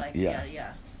awe-driven. Like,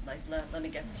 Yeah. Like, let me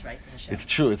get this right for Hashem. It's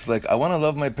true. It's like I want to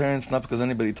love my parents not because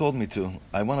anybody told me to.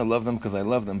 I want to love them because I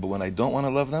love them. But when I don't want to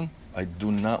love them, I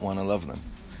do not want to love them.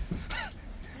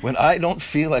 When I don't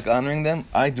feel like honoring them,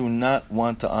 I do not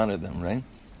want to honor them. Right?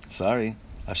 Sorry.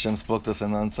 Hashem spoke to us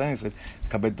in Mount Sinai. He said,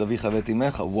 "Kabed davicha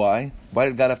v'timecha." Why? Why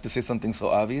did God have to say something so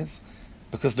obvious?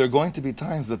 Because there are going to be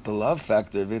times that the love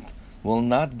factor of it will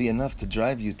not be enough to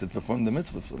drive you to perform the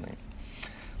mitzvah fully.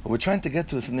 What we're trying to get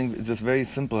to is something just very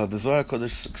simple. The Zohar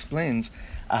Kodesh explains,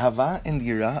 Ahava and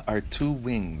Yirah are 2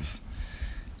 wings.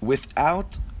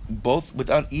 Without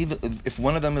either, if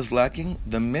one of them is lacking,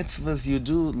 the mitzvahs you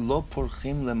do, lo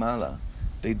porchim lemala.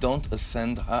 They don't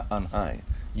ascend on high.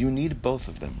 You need both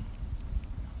of them.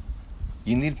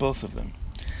 You need both of them.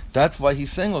 That's why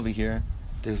he's saying over here,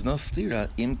 there's no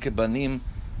stira, im kebanim,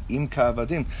 im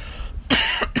ka'avadim.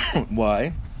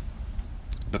 Why?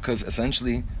 Because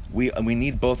essentially, we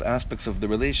need both aspects of the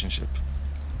relationship.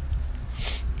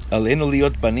 Aleinu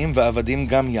liot banim va'avadim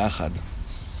gam yachad.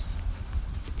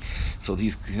 So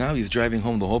he's driving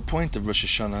home the whole point of Rosh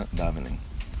Hashana davening.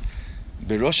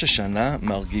 Berosh Hashana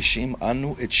margishim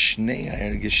anu et shnei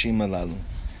ha'ergishim alalu.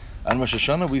 On Rosh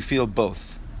Hashana we feel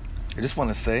both. I just want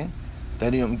to say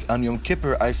that on Yom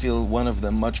Kippur I feel one of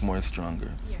them much more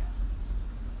stronger. Yeah.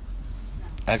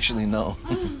 Actually, no.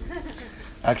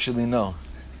 Actually, no.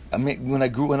 I mean, when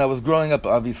I was growing up,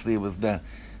 obviously it was that.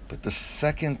 But the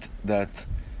second that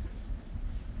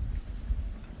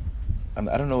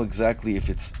I don't know exactly if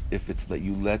it's that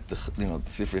you let the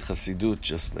Sifrei Chasidut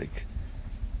just like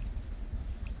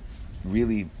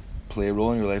really play a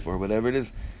role in your life or whatever it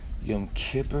is. Yom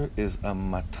Kippur is a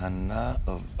matana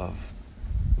of.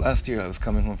 Last year I was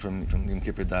coming home from Yom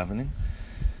Kippur davening,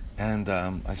 and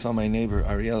I saw my neighbor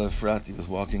Ariel Efrat. He was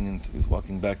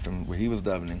walking back from where he was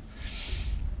davening.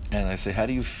 And I say, how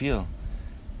do you feel?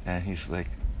 And he's like,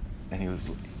 and it was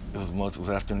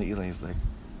after Ne'ilah. He's like,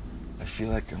 I feel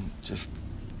like I'm just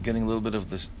getting a little bit of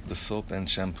the soap and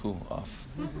shampoo off.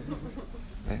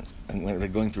 Right? And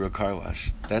like going through a car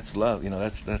wash. That's love.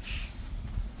 That's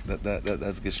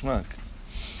geschmack.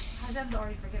 Hashem's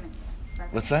already forgiven you.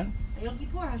 Right? What's that? Yom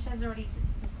Kippur, Hashem's already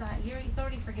decided. He's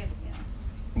already forgiven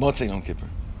you. Motzei Yom Kippur.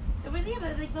 But yeah,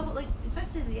 but especially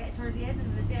towards the end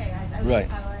of the day, I was Right.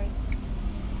 kind of like,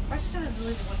 Rosh Hashanah is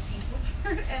really one piece,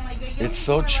 and like Yom It's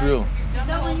so Kippur, true. Like, Done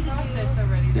the whole process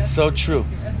already. It's That's so what true. you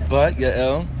do. But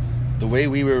Yael, the way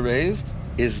we were raised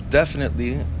is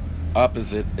definitely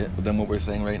opposite than what we're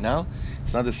saying right now.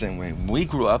 It's not the same way. When we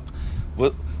grew up,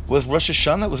 was Rosh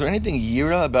Hashana, was there anything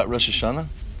Yira about Rosh Hashana?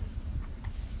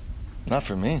 Not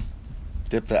for me.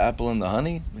 Dip the apple in the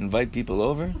honey, invite people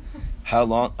over. How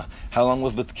long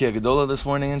was the Tkiyah Gedolah this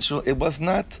morning in Shul? It was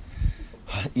not,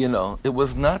 it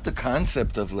was not the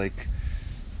concept of like,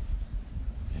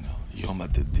 Yom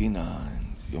HaTedina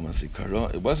and Yom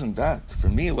HaZikaron. It wasn't that. For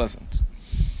me, it wasn't.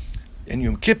 And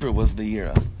Yom Kippur was the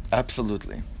Yira.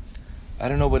 Absolutely. I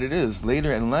don't know what it is.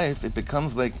 Later in life, it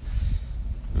becomes like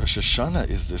Rosh Hashanah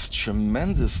is this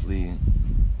tremendously,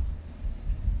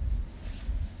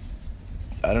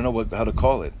 I don't know how to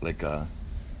call it, like Flips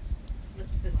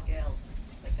the scales.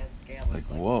 Like,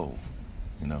 whoa,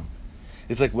 you know.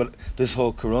 It's like what this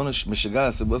whole Corona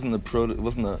Mishigas, it wasn't a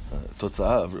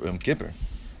totzah of Yom Kippur.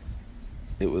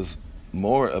 It was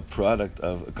more a product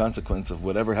of a consequence of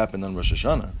whatever happened on Rosh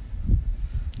Hashana.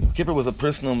 Yom Kippur was a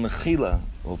personal mechila,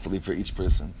 hopefully for each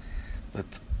person.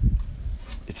 But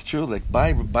it's true, like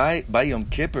by Yom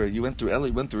Kippur, you went through Elul,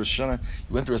 you went through Rosh Hashana,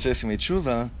 you went through Aseh Yemei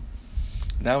Tshuva.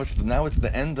 Now it's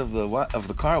the end of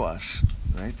the car wash,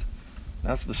 right?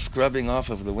 Now it's the scrubbing off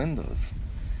of the windows.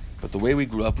 But the way we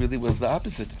grew up really was the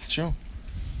opposite. It's true.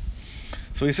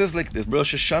 So he says like this: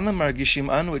 Rosh Hashanah margishim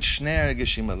anu et shnei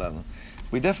hargishim alalu.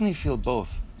 We definitely feel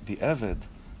both the Eved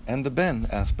and the Ben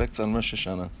aspects on Rosh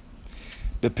Hashanah.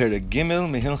 Beperek Gimel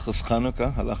mehilchos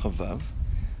Chanukah halacha vav.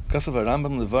 Kasav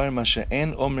Rambam levar ma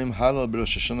she'en omrim halal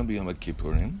b'Rosh Hashanah b'Yom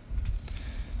Kippurim.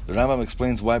 The Rambam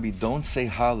explains why we don't say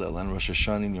Hallel on Rosh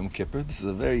Hashanah and Yom Kippur. This is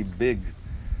a very big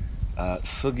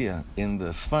sugya in the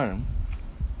Sfarim.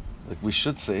 Like we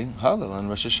should say Hallel on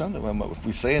Rosh Hashanah. If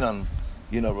we say it on,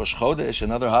 Rosh Chodesh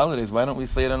and other holidays, why don't we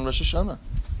say it on Rosh Hashanah?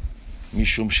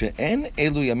 Mishum she'en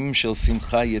elu yamim shel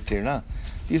simcha yetera.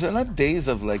 These are not days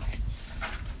of like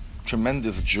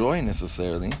tremendous joy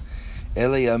necessarily.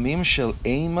 Ele yamim shel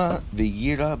eima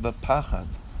v'yira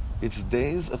v'pachad. It's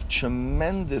days of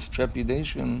tremendous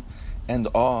trepidation and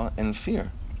awe and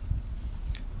fear.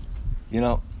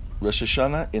 Rosh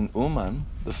Hashanah in Uman,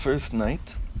 the first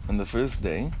night and the first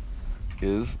day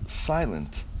is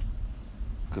silent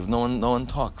because no one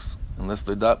talks unless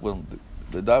they're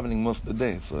davening most of the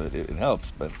day, so it helps.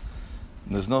 But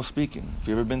there's no speaking. If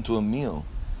you've ever been to a meal,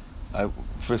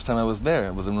 first time I was there,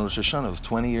 it was in Rosh Hashanah. It was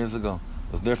 20 years ago.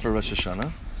 I was there for Rosh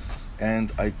Hashanah,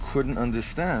 and I couldn't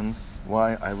understand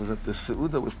why I was at the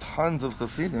Seudah with tons of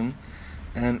Hasidim,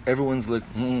 and everyone's like,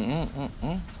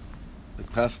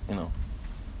 like past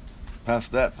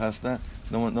that.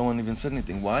 No one even said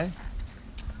anything. Why?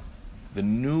 The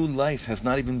new life has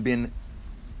not even been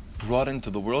brought into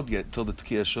the world yet till the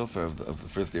Tkiyah Shofar of the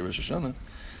first day of Rosh Hashanah.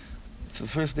 It's the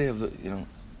first day of the,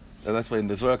 that's why in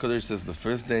the Zohar HaKadosh says the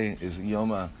first day is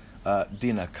Yoma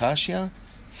Dina Kashya,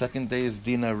 second day is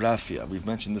Dina Rafia. We've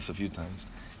mentioned this a few times.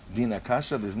 Dina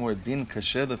Kasha, there's more Din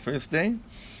Kasher the first day.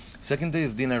 Second day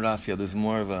is Dina Rafia. There's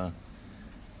more of a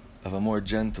more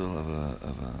gentle, of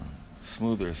a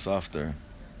smoother, softer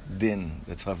Din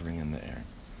that's hovering in the air.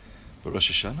 But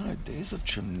Rosh Hashanah are days of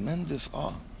tremendous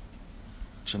awe.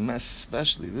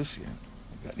 Especially this year.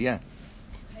 Yeah.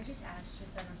 I just asked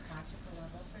just on a practical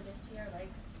level for this year,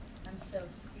 like, I'm so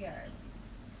scared.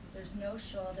 There's no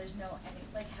shul, there's no any,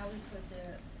 like, how are we supposed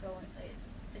to go and,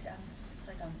 it's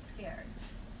like I'm scared.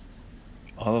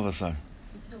 All of us are.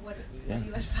 So what do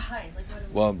you advise?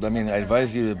 Like, I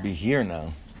advise you to be here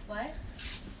now. What?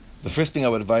 The first thing I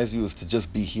would advise you is to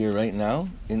just be here right now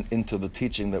into the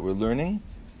teaching that we're learning,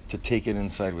 to take it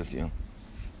inside with you.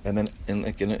 And then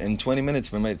in 20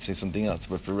 minutes we might say something else.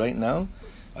 But for right now,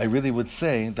 I really would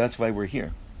say that's why we're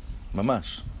here.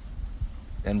 Mamash.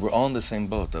 And we're all in the same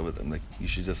boat. You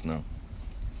should just know.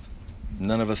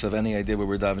 None of us have any idea where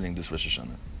we're davening this Rosh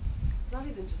Hashanah. It's not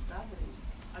even just davening.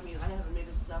 I mean, I haven't made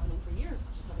it to davening for years,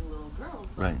 just having little girls.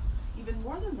 Right. Even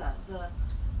more than that, the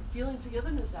feeling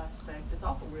togetherness aspect. It's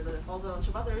also weird that it falls out on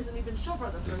Shabbat. There isn't even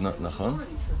Shofar the first day. Nachon.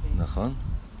 Nachon.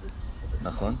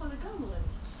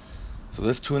 So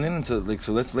let's tune in into let's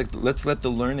let the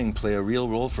learning play a real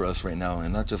role for us right now,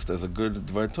 and not just as a good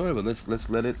Dvar Torah, but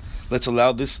let's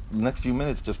allow this next few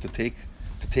minutes just to take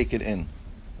it in,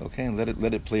 okay, and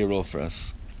let it play a role for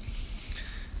us.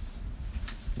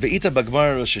 Ve'ita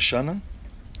bagmar Rosh Hashanah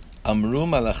amru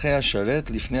malachei hasharet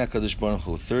lifnei HaKadosh Baruch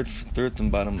Hu. Third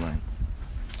and bottom line.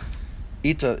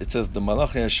 Ita, it says the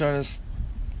malachei hasharet,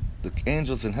 the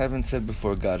angels in heaven said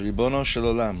before God, Ribono shel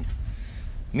olam.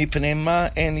 מפני מה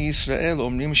אין ישראל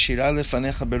אומרים שירה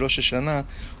לפניך בראש השנה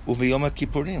וביום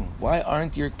הכיפורים? Why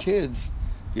aren't your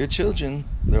children,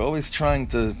 they're always trying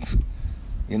to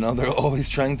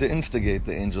instigate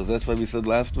the angels. That's why we said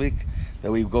last week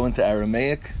that we go into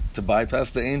Aramaic to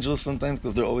bypass the angels sometimes,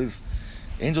 because they're always,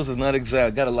 angels is not exact.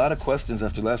 I got a lot of questions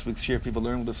after last week's share. People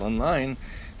learn this online.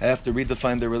 I have to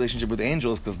redefine their relationship with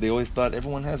angels, because they always thought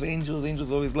everyone has angels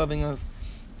always loving us.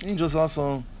 Angels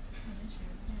also...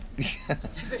 Yeah.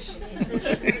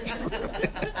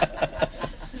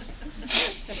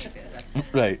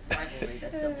 Right.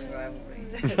 That's something rivalry.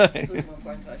 Right. Who's more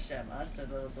important to Hashem, us or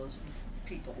those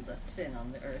people that sin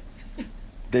on the earth?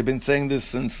 They've been saying this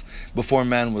since before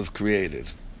man was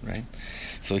created, right?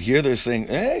 So here they're saying,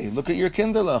 hey, look at your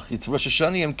kinderlach. It's Rosh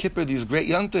Hashanah Yom Kippur, these great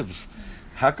yantivs.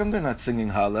 How come they're not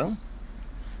singing Hallel?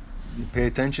 You pay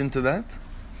attention to that.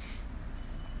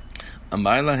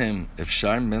 Amar lahem,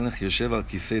 efshar melech yoshev al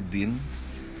kisei din,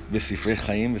 בספרי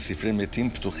חיים וספרי מתים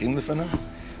פתוחים לפניו,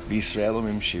 בישראל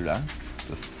אומרים שירה.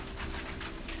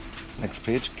 Next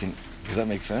page, does that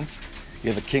make sense? You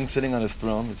have a king sitting on his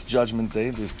throne, it's Judgment Day,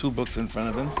 there's two books in front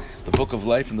of him, the book of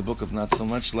life and the book of not so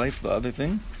much life, the other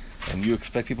thing, and you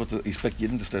expect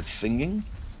Yidden to start singing?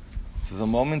 This is a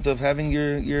moment of having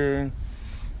your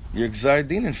Gzar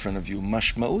Din in front of you.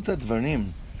 Mashma'ut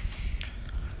advarim.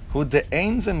 Hu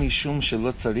de'ein ze mishum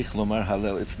shelo tzarich lomar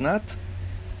halel. It's not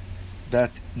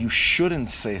that you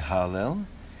shouldn't say halel,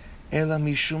 ela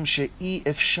mishum she'i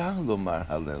efshar lomar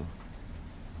halel.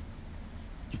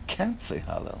 You can't say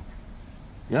halel.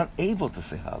 You're not able to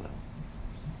say halel.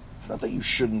 It's not that you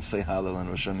shouldn't say halel on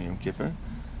Rosh Hashanah Yom Kippur.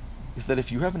 It's that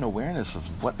if you have an awareness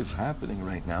of what is happening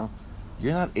right now,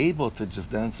 you're not able to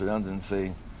just dance around and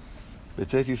say,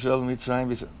 B'tzeit Yisrael v'Mitzrayim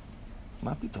v'Yisrael.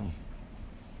 Ma pitom.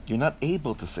 You're not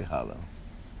able to say halal.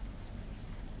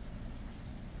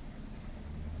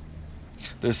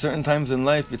 There are certain times in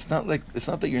life, it's not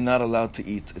that you're not allowed to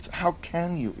eat. It's how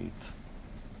can you eat?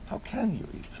 How can you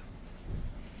eat?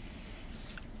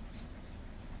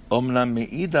 Omnam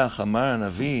me'idach amar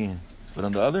Navi. But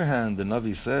on the other hand, the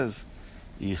Navi says,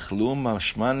 Yichlu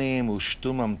mashmanim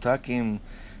ushtu mamtakim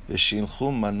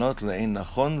v'shilchu manot le'ein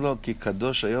nachon lo ki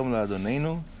kadosh hayom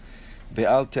la'adonenu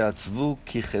ve'al te'atzvu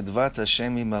ki chedvat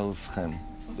Hashem ima'uschem.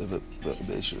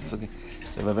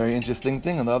 It's a very interesting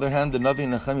thing. On the other hand, the Navi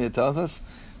Nehemiah tells us,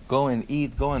 go and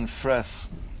eat, go and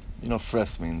fress. You know what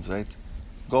fress means, right?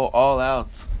 Go all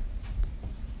out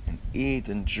and eat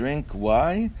and drink.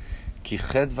 Why? Ki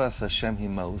chedvas Hashem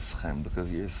ima'uschem.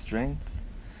 Because your strength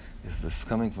is this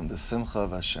coming from the simcha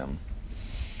of Hashem.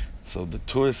 So the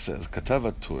Tur says,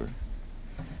 Katav Tur,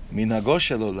 Minago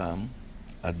shel olam,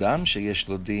 Adam sheyesh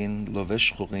lo din,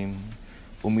 lovesh shchurim,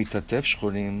 umitatef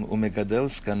shchurim, umegadel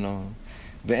skano,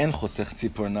 ve'en chotech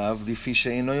tzipornav, lifi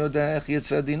she'ino yodeh ech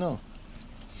yetzeh dino.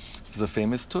 This is a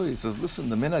famous Tur. He says, listen,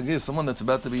 the minhag is someone that's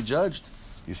about to be judged.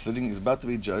 He's about to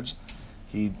be judged.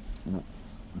 He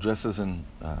dresses in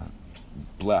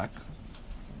black.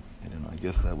 I don't know, I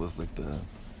guess that was like the...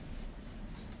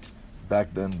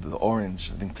 Back then, the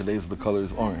orange. I think today's the color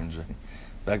is orange. Right?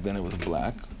 Back then, it was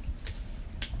black.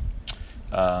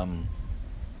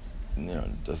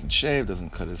 Doesn't shave, doesn't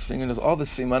cut his fingernails. All the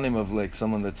simanim of like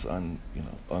someone that's on,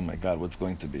 oh my God, what's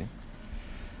going to be?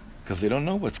 Because they don't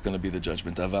know what's going to be the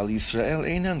judgment. Aval Yisrael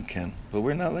einan ken. But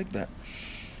we're not like that.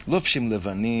 Lofshim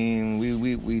levanim.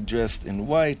 We dressed in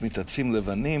white. Mitatfim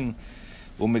levanim.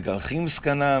 Umegalchim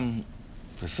skanam.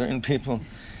 For certain people.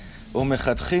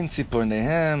 ומחתכים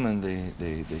ציפורניהם, and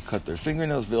they cut their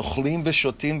fingernails, ואוכלים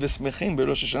ושותים ושמחים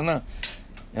בראש השנה.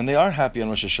 And they are happy on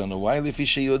Rosh Hashanah. Why? לפי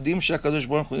שיודעים שהקדוש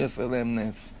ברוך הוא יעשה להם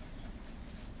נס.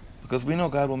 Because we know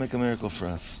God will make a miracle for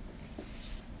us.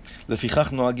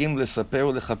 לפיכך נוהגים לספר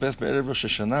ולחפש בערב ראש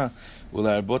השנה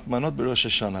ולהרבות מנות בראש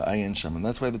השנה. עיין שם. And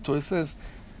that's why the Torah says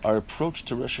our approach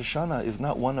to Rosh Hashanah is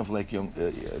not one of like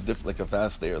a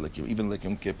fast day or even like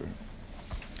Yom Kippur.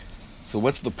 So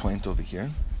what's the point over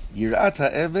here? Yirat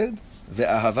ha'eved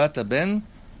ve'ahavat ha'ben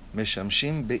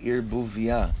meshamshim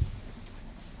be'irbuvia.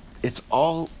 It's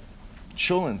all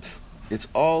cholent. It's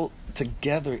all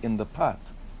together in the pot.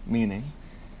 Meaning,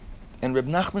 and Reb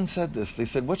Nachman said this. They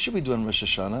said, what should we do on Rosh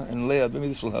Hashanah? And Leah, maybe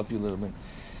this will help you a little bit.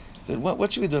 He said,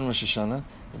 what should we do on Rosh Hashanah?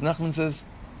 Reb Nachman says,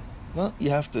 well,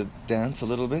 you have to dance a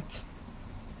little bit.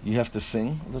 You have to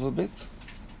sing a little bit.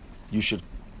 You should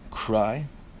cry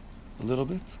a little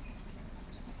bit.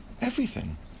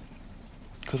 Everything.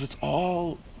 Because it's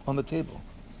all on the table.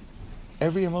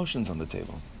 Every emotion's on the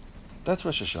table. That's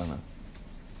Rosh Hashanah.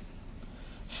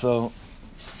 So,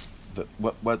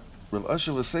 what Rav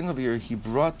Asher was saying over here, he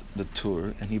brought the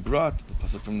Tur, and he brought the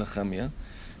pasuk from Nehemiah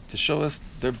to show us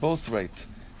they're both right.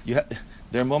 There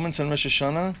are moments in Rosh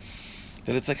Hashanah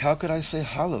that it's like, how could I say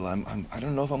Hallel? I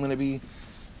don't know if I'm going to be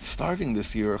starving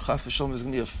this year, or Chas v'Shalom there's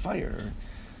going to be a fire.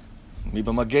 Mi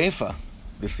b'magefa.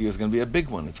 This year is going to be a big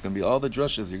one. It's going to be all the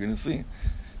drushes you're going to see.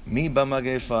 Mi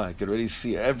b'magefa. I could already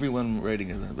see everyone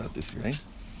writing about this, right?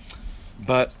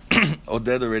 But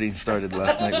Oded already started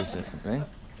last night with it, right?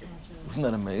 Isn't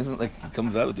that amazing? Like, he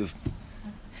comes out with this.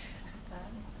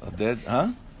 Oded,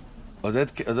 huh?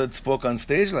 Oded spoke on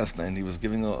stage last night, and he was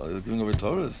giving over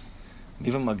Torahs. Mi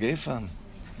b'magefa.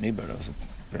 That was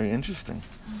very interesting.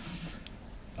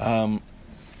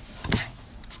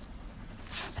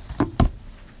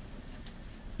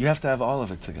 You have to have all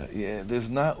of it together. Yeah, there's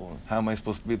not, how am I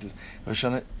supposed to be this Rosh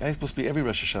Hashanah? I'm supposed to be every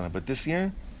Rosh Hashanah, but this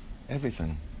year,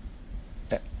 everything.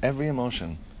 Every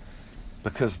emotion.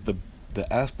 Because the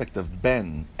aspect of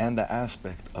Ben and the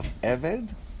aspect of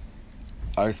Eved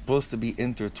are supposed to be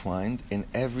intertwined in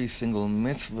every single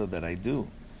mitzvah that I do.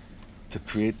 to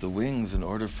create the wings in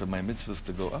order for my mitzvahs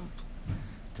to go up.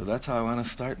 So that's how I want to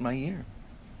start my year.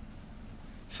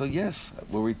 So yes,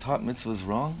 were we taught mitzvahs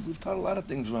wrong? We've taught a lot of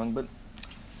things wrong, but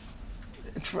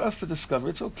it's for us to discover.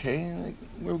 It's okay. Like,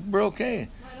 we're okay.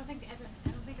 No, I don't think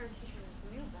our teachers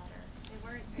knew better. They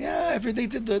weren't. Yeah, they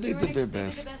did their best. They did the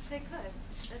best they could.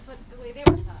 That's the way they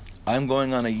were taught. I'm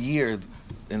going on a year.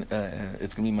 It's going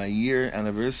to be my year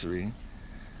anniversary.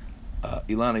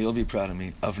 Ilana, you'll be proud of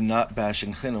me, of not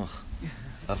bashing chinuch,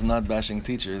 of not bashing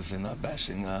teachers and not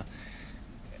bashing.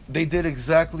 They did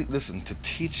exactly. Listen, to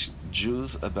teach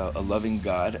Jews about a loving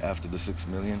God after the 6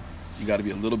 million, you got to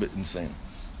be a little bit insane.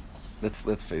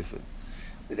 Let's face it.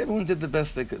 Everyone did the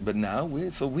best they could, but now we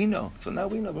know. So now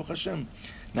we know, Baruch Hashem.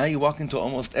 Now you walk into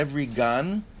almost every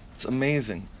gan. It's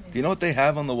amazing. Do you know what they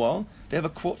have on the wall? They have a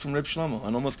quote from Reb Shlomo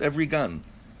on almost every gan.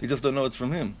 They just don't know it's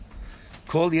from him.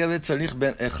 Kol yeled tzarich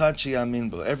ben echad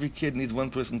sheyamin bo. Every kid needs one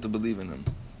person to believe in him.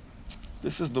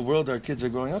 This is the world our kids are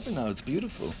growing up in now. It's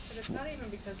beautiful. But it's not even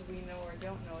because we know or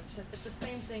don't know. It's the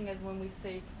same thing as when we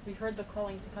say we heard the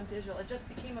calling to come to Israel. It just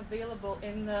became available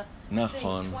in the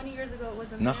thing. 20 years ago it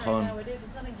wasn't there, and now it is.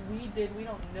 It's nothing we did. We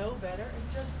don't know better.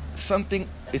 It just something.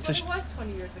 That's what it was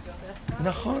 20 years ago.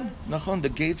 That's not Nachon. The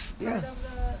gates. Yeah.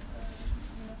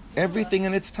 Everything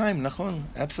in its time. Nachon.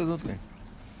 Absolutely.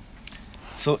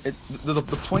 So the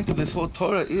point of this whole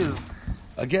Torah is,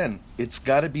 again, it's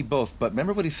got to be both. But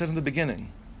remember what he said in the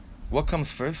beginning. What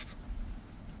comes first?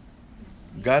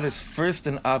 God is first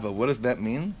in Abba. What does that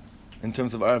mean in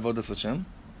terms of our avodas Hashem?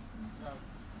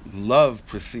 Love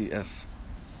precedes.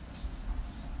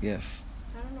 Yes.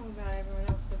 I don't know about everyone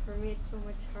else, but for me it's so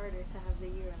much harder to have the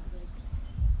yira.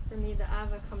 Like, for me the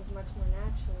ava comes much more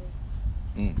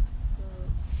naturally.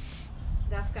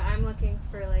 So, Dafka, I'm looking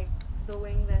for like the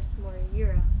wing that's more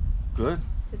yira. Good.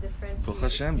 To differentiate. Baruch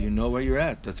Hashem, you know where you're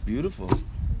at. That's beautiful.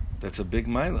 That's a big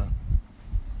milah.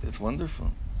 That's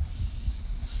wonderful.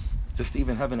 Just to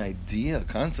even have an idea, a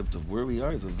concept of where we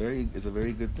are is a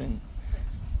very good thing.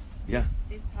 Yeah.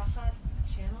 Is Pachad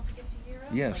a channel to get to Yira?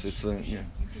 Yes, like it's you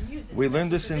can use it. We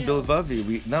learned this in Bilvavi.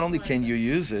 We not only can you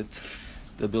use it,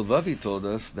 the Bilvavi told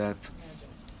us that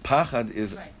Pachad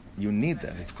is you need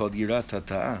that. It's called Yirat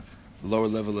Hata'ah, lower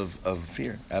level of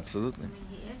fear. Absolutely. I mean,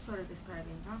 he is sort of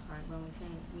describing Pachad when we say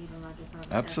we don't like it.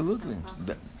 Absolutely.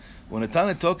 When a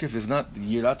Tana Tokef is not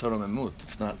Yirat HaRomemut,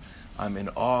 it's not I'm in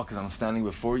awe because I'm standing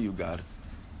before you, God.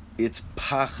 It's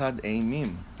Pachad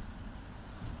Eimim.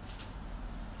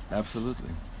 Absolutely.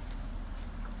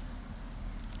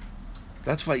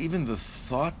 That's why even the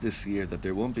thought this year that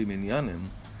there won't be Minyanim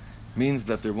means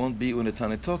that there won't be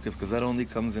Unetane Tokef, because that only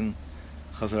comes in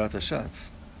Chazarat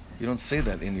HaShatz. You don't say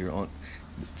that in your own.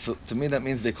 So to me that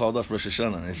means they called off Rosh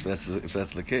Hashana, if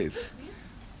that's the case.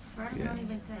 Sfardim don't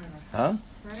even say it. Huh?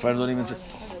 Sfardim don't even say.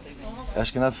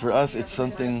 Ashkenaz, for us, it's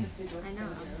something. I know.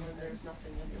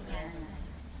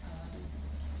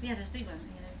 Yeah, there's big one.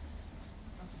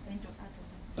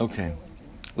 Okay,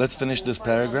 let's finish this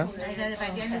paragraph.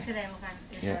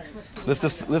 Yeah. Let's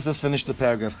just finish the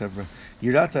paragraph, חבר'ה.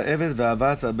 יראת העבד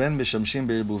ואהבת הבן משמשים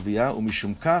בערבוביה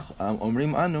ומשום כך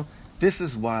אומרים אנו, this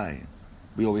is why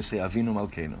we always say Avinu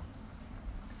Malkeinu.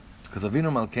 Because Avinu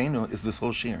Malkeinu is this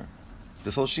whole shir.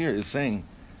 This whole shir is saying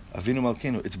Avinu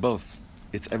Malkeinu. It's both.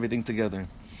 It's everything together.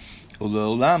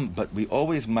 Uleolam, but we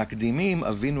always makdimim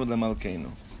Avinu leMalkeinu.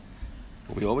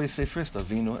 We always say first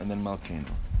Avinu and then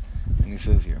Malkeinu. And he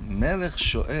says here, Melech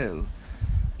shoel,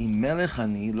 im melech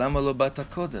ani, lama lo bata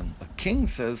kodem. A king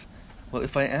says, well,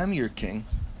 if I am your king,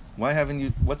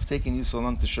 what's taking you so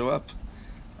long to show up?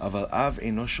 Aval av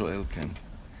eino shoel ken.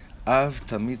 Av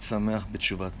tamid sameach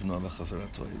b'tshuvat b'no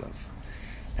v'chazarato elav.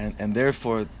 And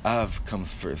therefore, Av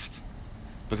comes first.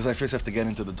 Because I first have to get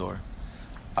into the door.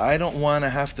 I don't want to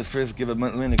have to first give a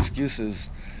million excuses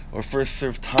or first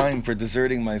serve time for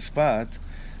deserting my spot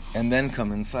and then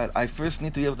come inside. I first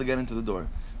need to be able to get into the door.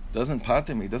 Doesn't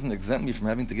pater me, doesn't exempt me from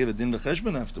having to give a din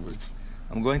l'cheshbon afterwards.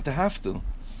 I'm going to have to.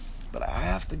 But I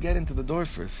have to get into the door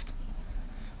first.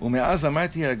 ומאז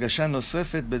אמרתי הרגשה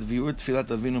נוספת בדביעות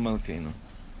תפילת אבינו מלכנו.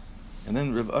 And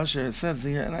then Rav Asher says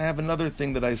here, and I have another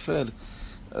thing that I said,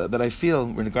 that I feel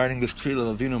regarding this tefillah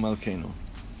of Avinu Malkeinu.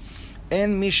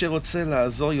 אין מי שרוצה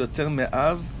לעזור יותר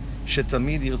מאב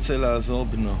שתמיד ירצה לעזור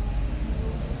בנו.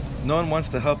 No one wants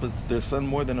to help their son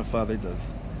more than a father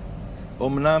does.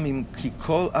 אומנם אם כי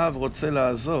כל אב רוצה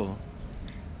לעזור,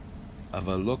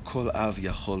 אבל לא כל אב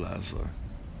יכול לעזור.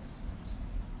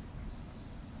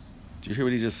 Did you hear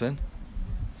what he just said?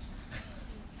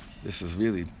 This is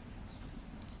really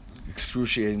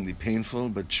excruciatingly painful,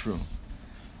 but true.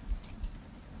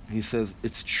 He says,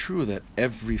 it's true that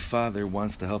every father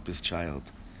wants to help his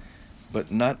child.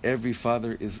 But not every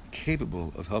father is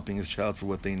capable of helping his child for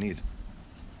what they need.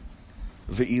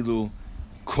 Ve'ilu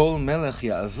kol melech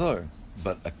ya'azor.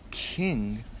 But a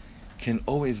king can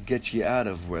always get you out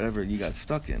of wherever you got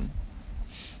stuck in.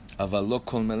 Aval lo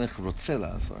kol melech rotze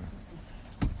la'azor.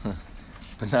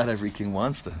 But not every king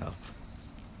wants to help.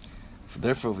 So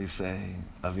therefore we say,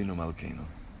 Avinu Malkeinu.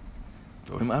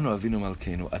 Avinu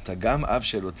Malkeinu. Atagam av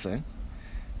sherotze.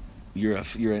 You're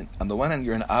on the one hand,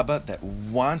 you're an Abba that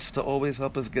wants to always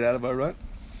help us get out of our rut.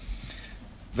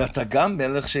 V'atagam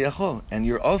melech sheyachol. And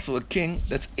you're also a king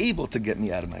that's able to get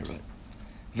me out of my rut.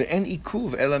 Ve'en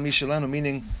ikuv ela mishelanu,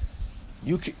 meaning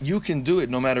you can do it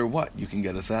no matter what. You can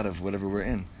get us out of whatever we're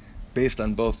in, based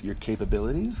on both your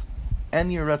capabilities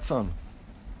and your ratzon.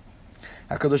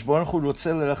 HaKadosh Baruch Hu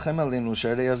rotzeh lerachem aleinu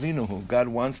sharei avinuhu. God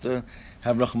wants to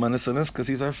have rachmanis on us because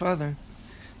He's our Father.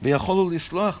 Ve'yacholu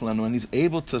lisloach lanu, and He's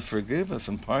able to forgive us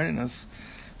and pardon us.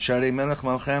 Sharei melech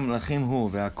malchei melachim hu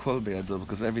ve'akol beyado,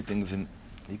 because everything's in.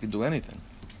 He can do anything.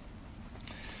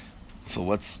 So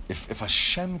if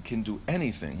Hashem can do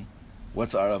anything,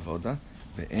 what's our avoda?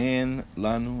 Ve'en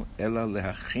lanu ela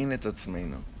lehachin et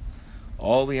atzmeinu.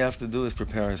 All we have to do is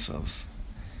prepare ourselves.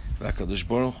 VaKadosh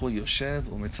Baruch Hu yoshev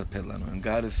u'metzapeh lanu, and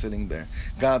God is sitting there.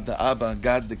 God the Abba,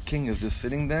 God the King is just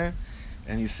sitting there,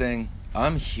 and He's saying,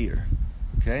 I'm here,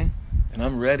 okay? And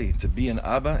I'm ready to be an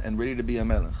Abba and ready to be a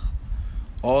Melech.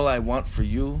 All I want for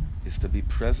you is to be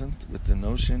present with the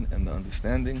notion and the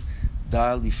understanding,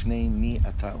 Da lifnei mi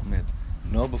ata omed.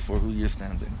 Know before who you're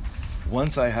standing.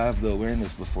 Once I have the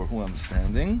awareness before who I'm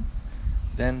standing,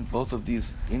 then both of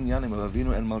these inyanim of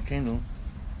Avinu and Malkeinu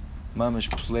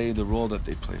mamish play the role that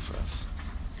they play for us.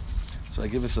 So I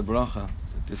give us a bracha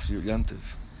this year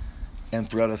Yantiv, and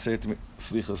throughout Aseret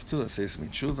Slichos too, Aseret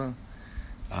Tshuva,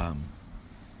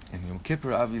 and Yom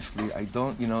Kippur. Obviously, I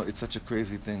don't. It's such a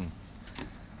crazy thing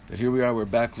that here we are. We're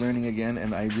back learning again,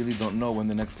 and I really don't know when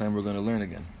the next time we're going to learn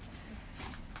again.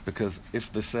 Because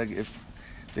if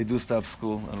they do stop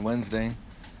school on Wednesday,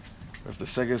 or if the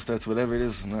Seger starts, whatever it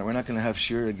is, we're not going to have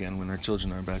shir again when our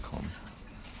children are back home.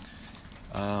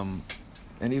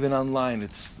 And even online,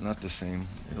 it's not the same.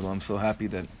 I'm so happy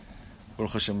that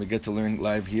Baruch Hashem we get to learn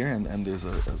live here, and there's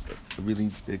a really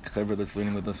big chaver that's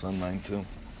learning with us online too.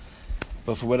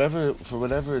 But for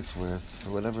whatever it's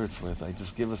worth, I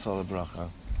just give us all a bracha.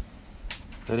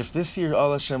 That if this year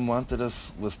all Hashem wanted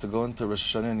us was to go into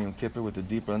Rosh Hashana and Yom Kippur with a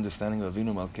deeper understanding of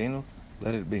Avinu Malkeinu,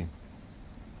 let it be.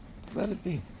 Let it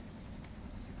be.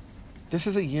 This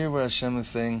is a year where Hashem is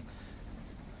saying,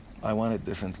 I want it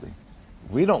differently.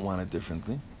 We don't want it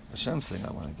differently. Hashem's saying,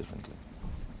 I want it differently.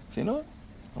 So you know what?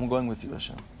 I'm going with you,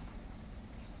 Hashem.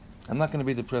 I'm not going to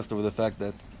be depressed over the fact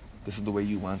that this is the way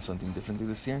you want something differently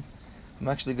this year. I'm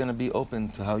actually going to be open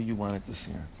to how you want it this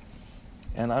year.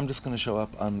 And I'm just going to show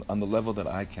up on the level that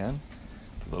I can,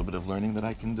 a little bit of learning that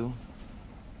I can do,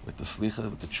 with the slicha,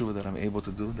 with the tshuva that I'm able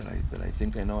to do, that I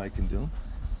think I know I can do.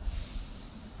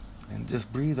 And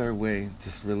just breathe our way,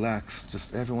 just relax.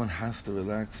 Just everyone has to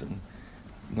relax and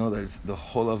know that the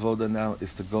whole avoda now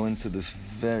is to go into this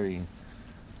very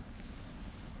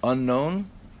unknown,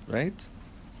 right?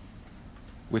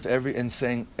 And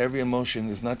saying every emotion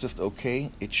is not just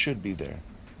okay, it should be there.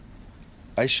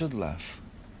 I should laugh.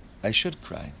 I should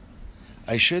cry.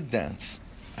 I should dance.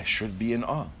 I should be in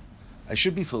awe. I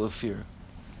should be full of fear.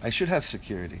 I should have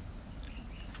security.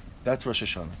 That's Rosh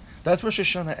Hashana. That's Rosh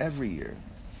Hashana every year.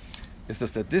 It's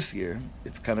just that this year,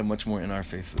 it's kind of much more in our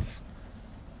faces.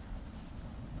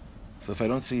 So if I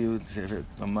don't see you,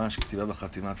 mamash k'tiva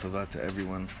b'chatima tova to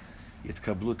everyone,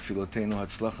 yitkablu tfiloteinu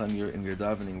hatzlacha in your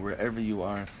davening, wherever you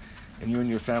are, and you and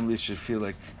your family should feel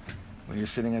like when you're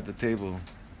sitting at the table,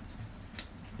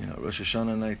 Rosh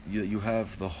Hashanah night, you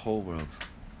have the whole world.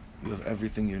 You have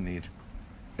everything you need.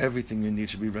 Everything you need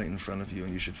should be right in front of you,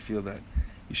 and you should feel that.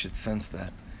 You should sense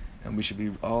that. And we should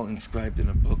be all inscribed in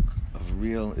a book of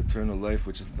real, eternal life,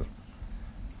 which is the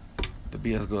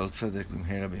Bias Goel Tzedek,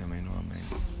 B'mheira B'yameinu Amen.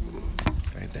 All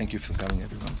right, thank you for coming,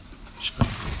 everyone.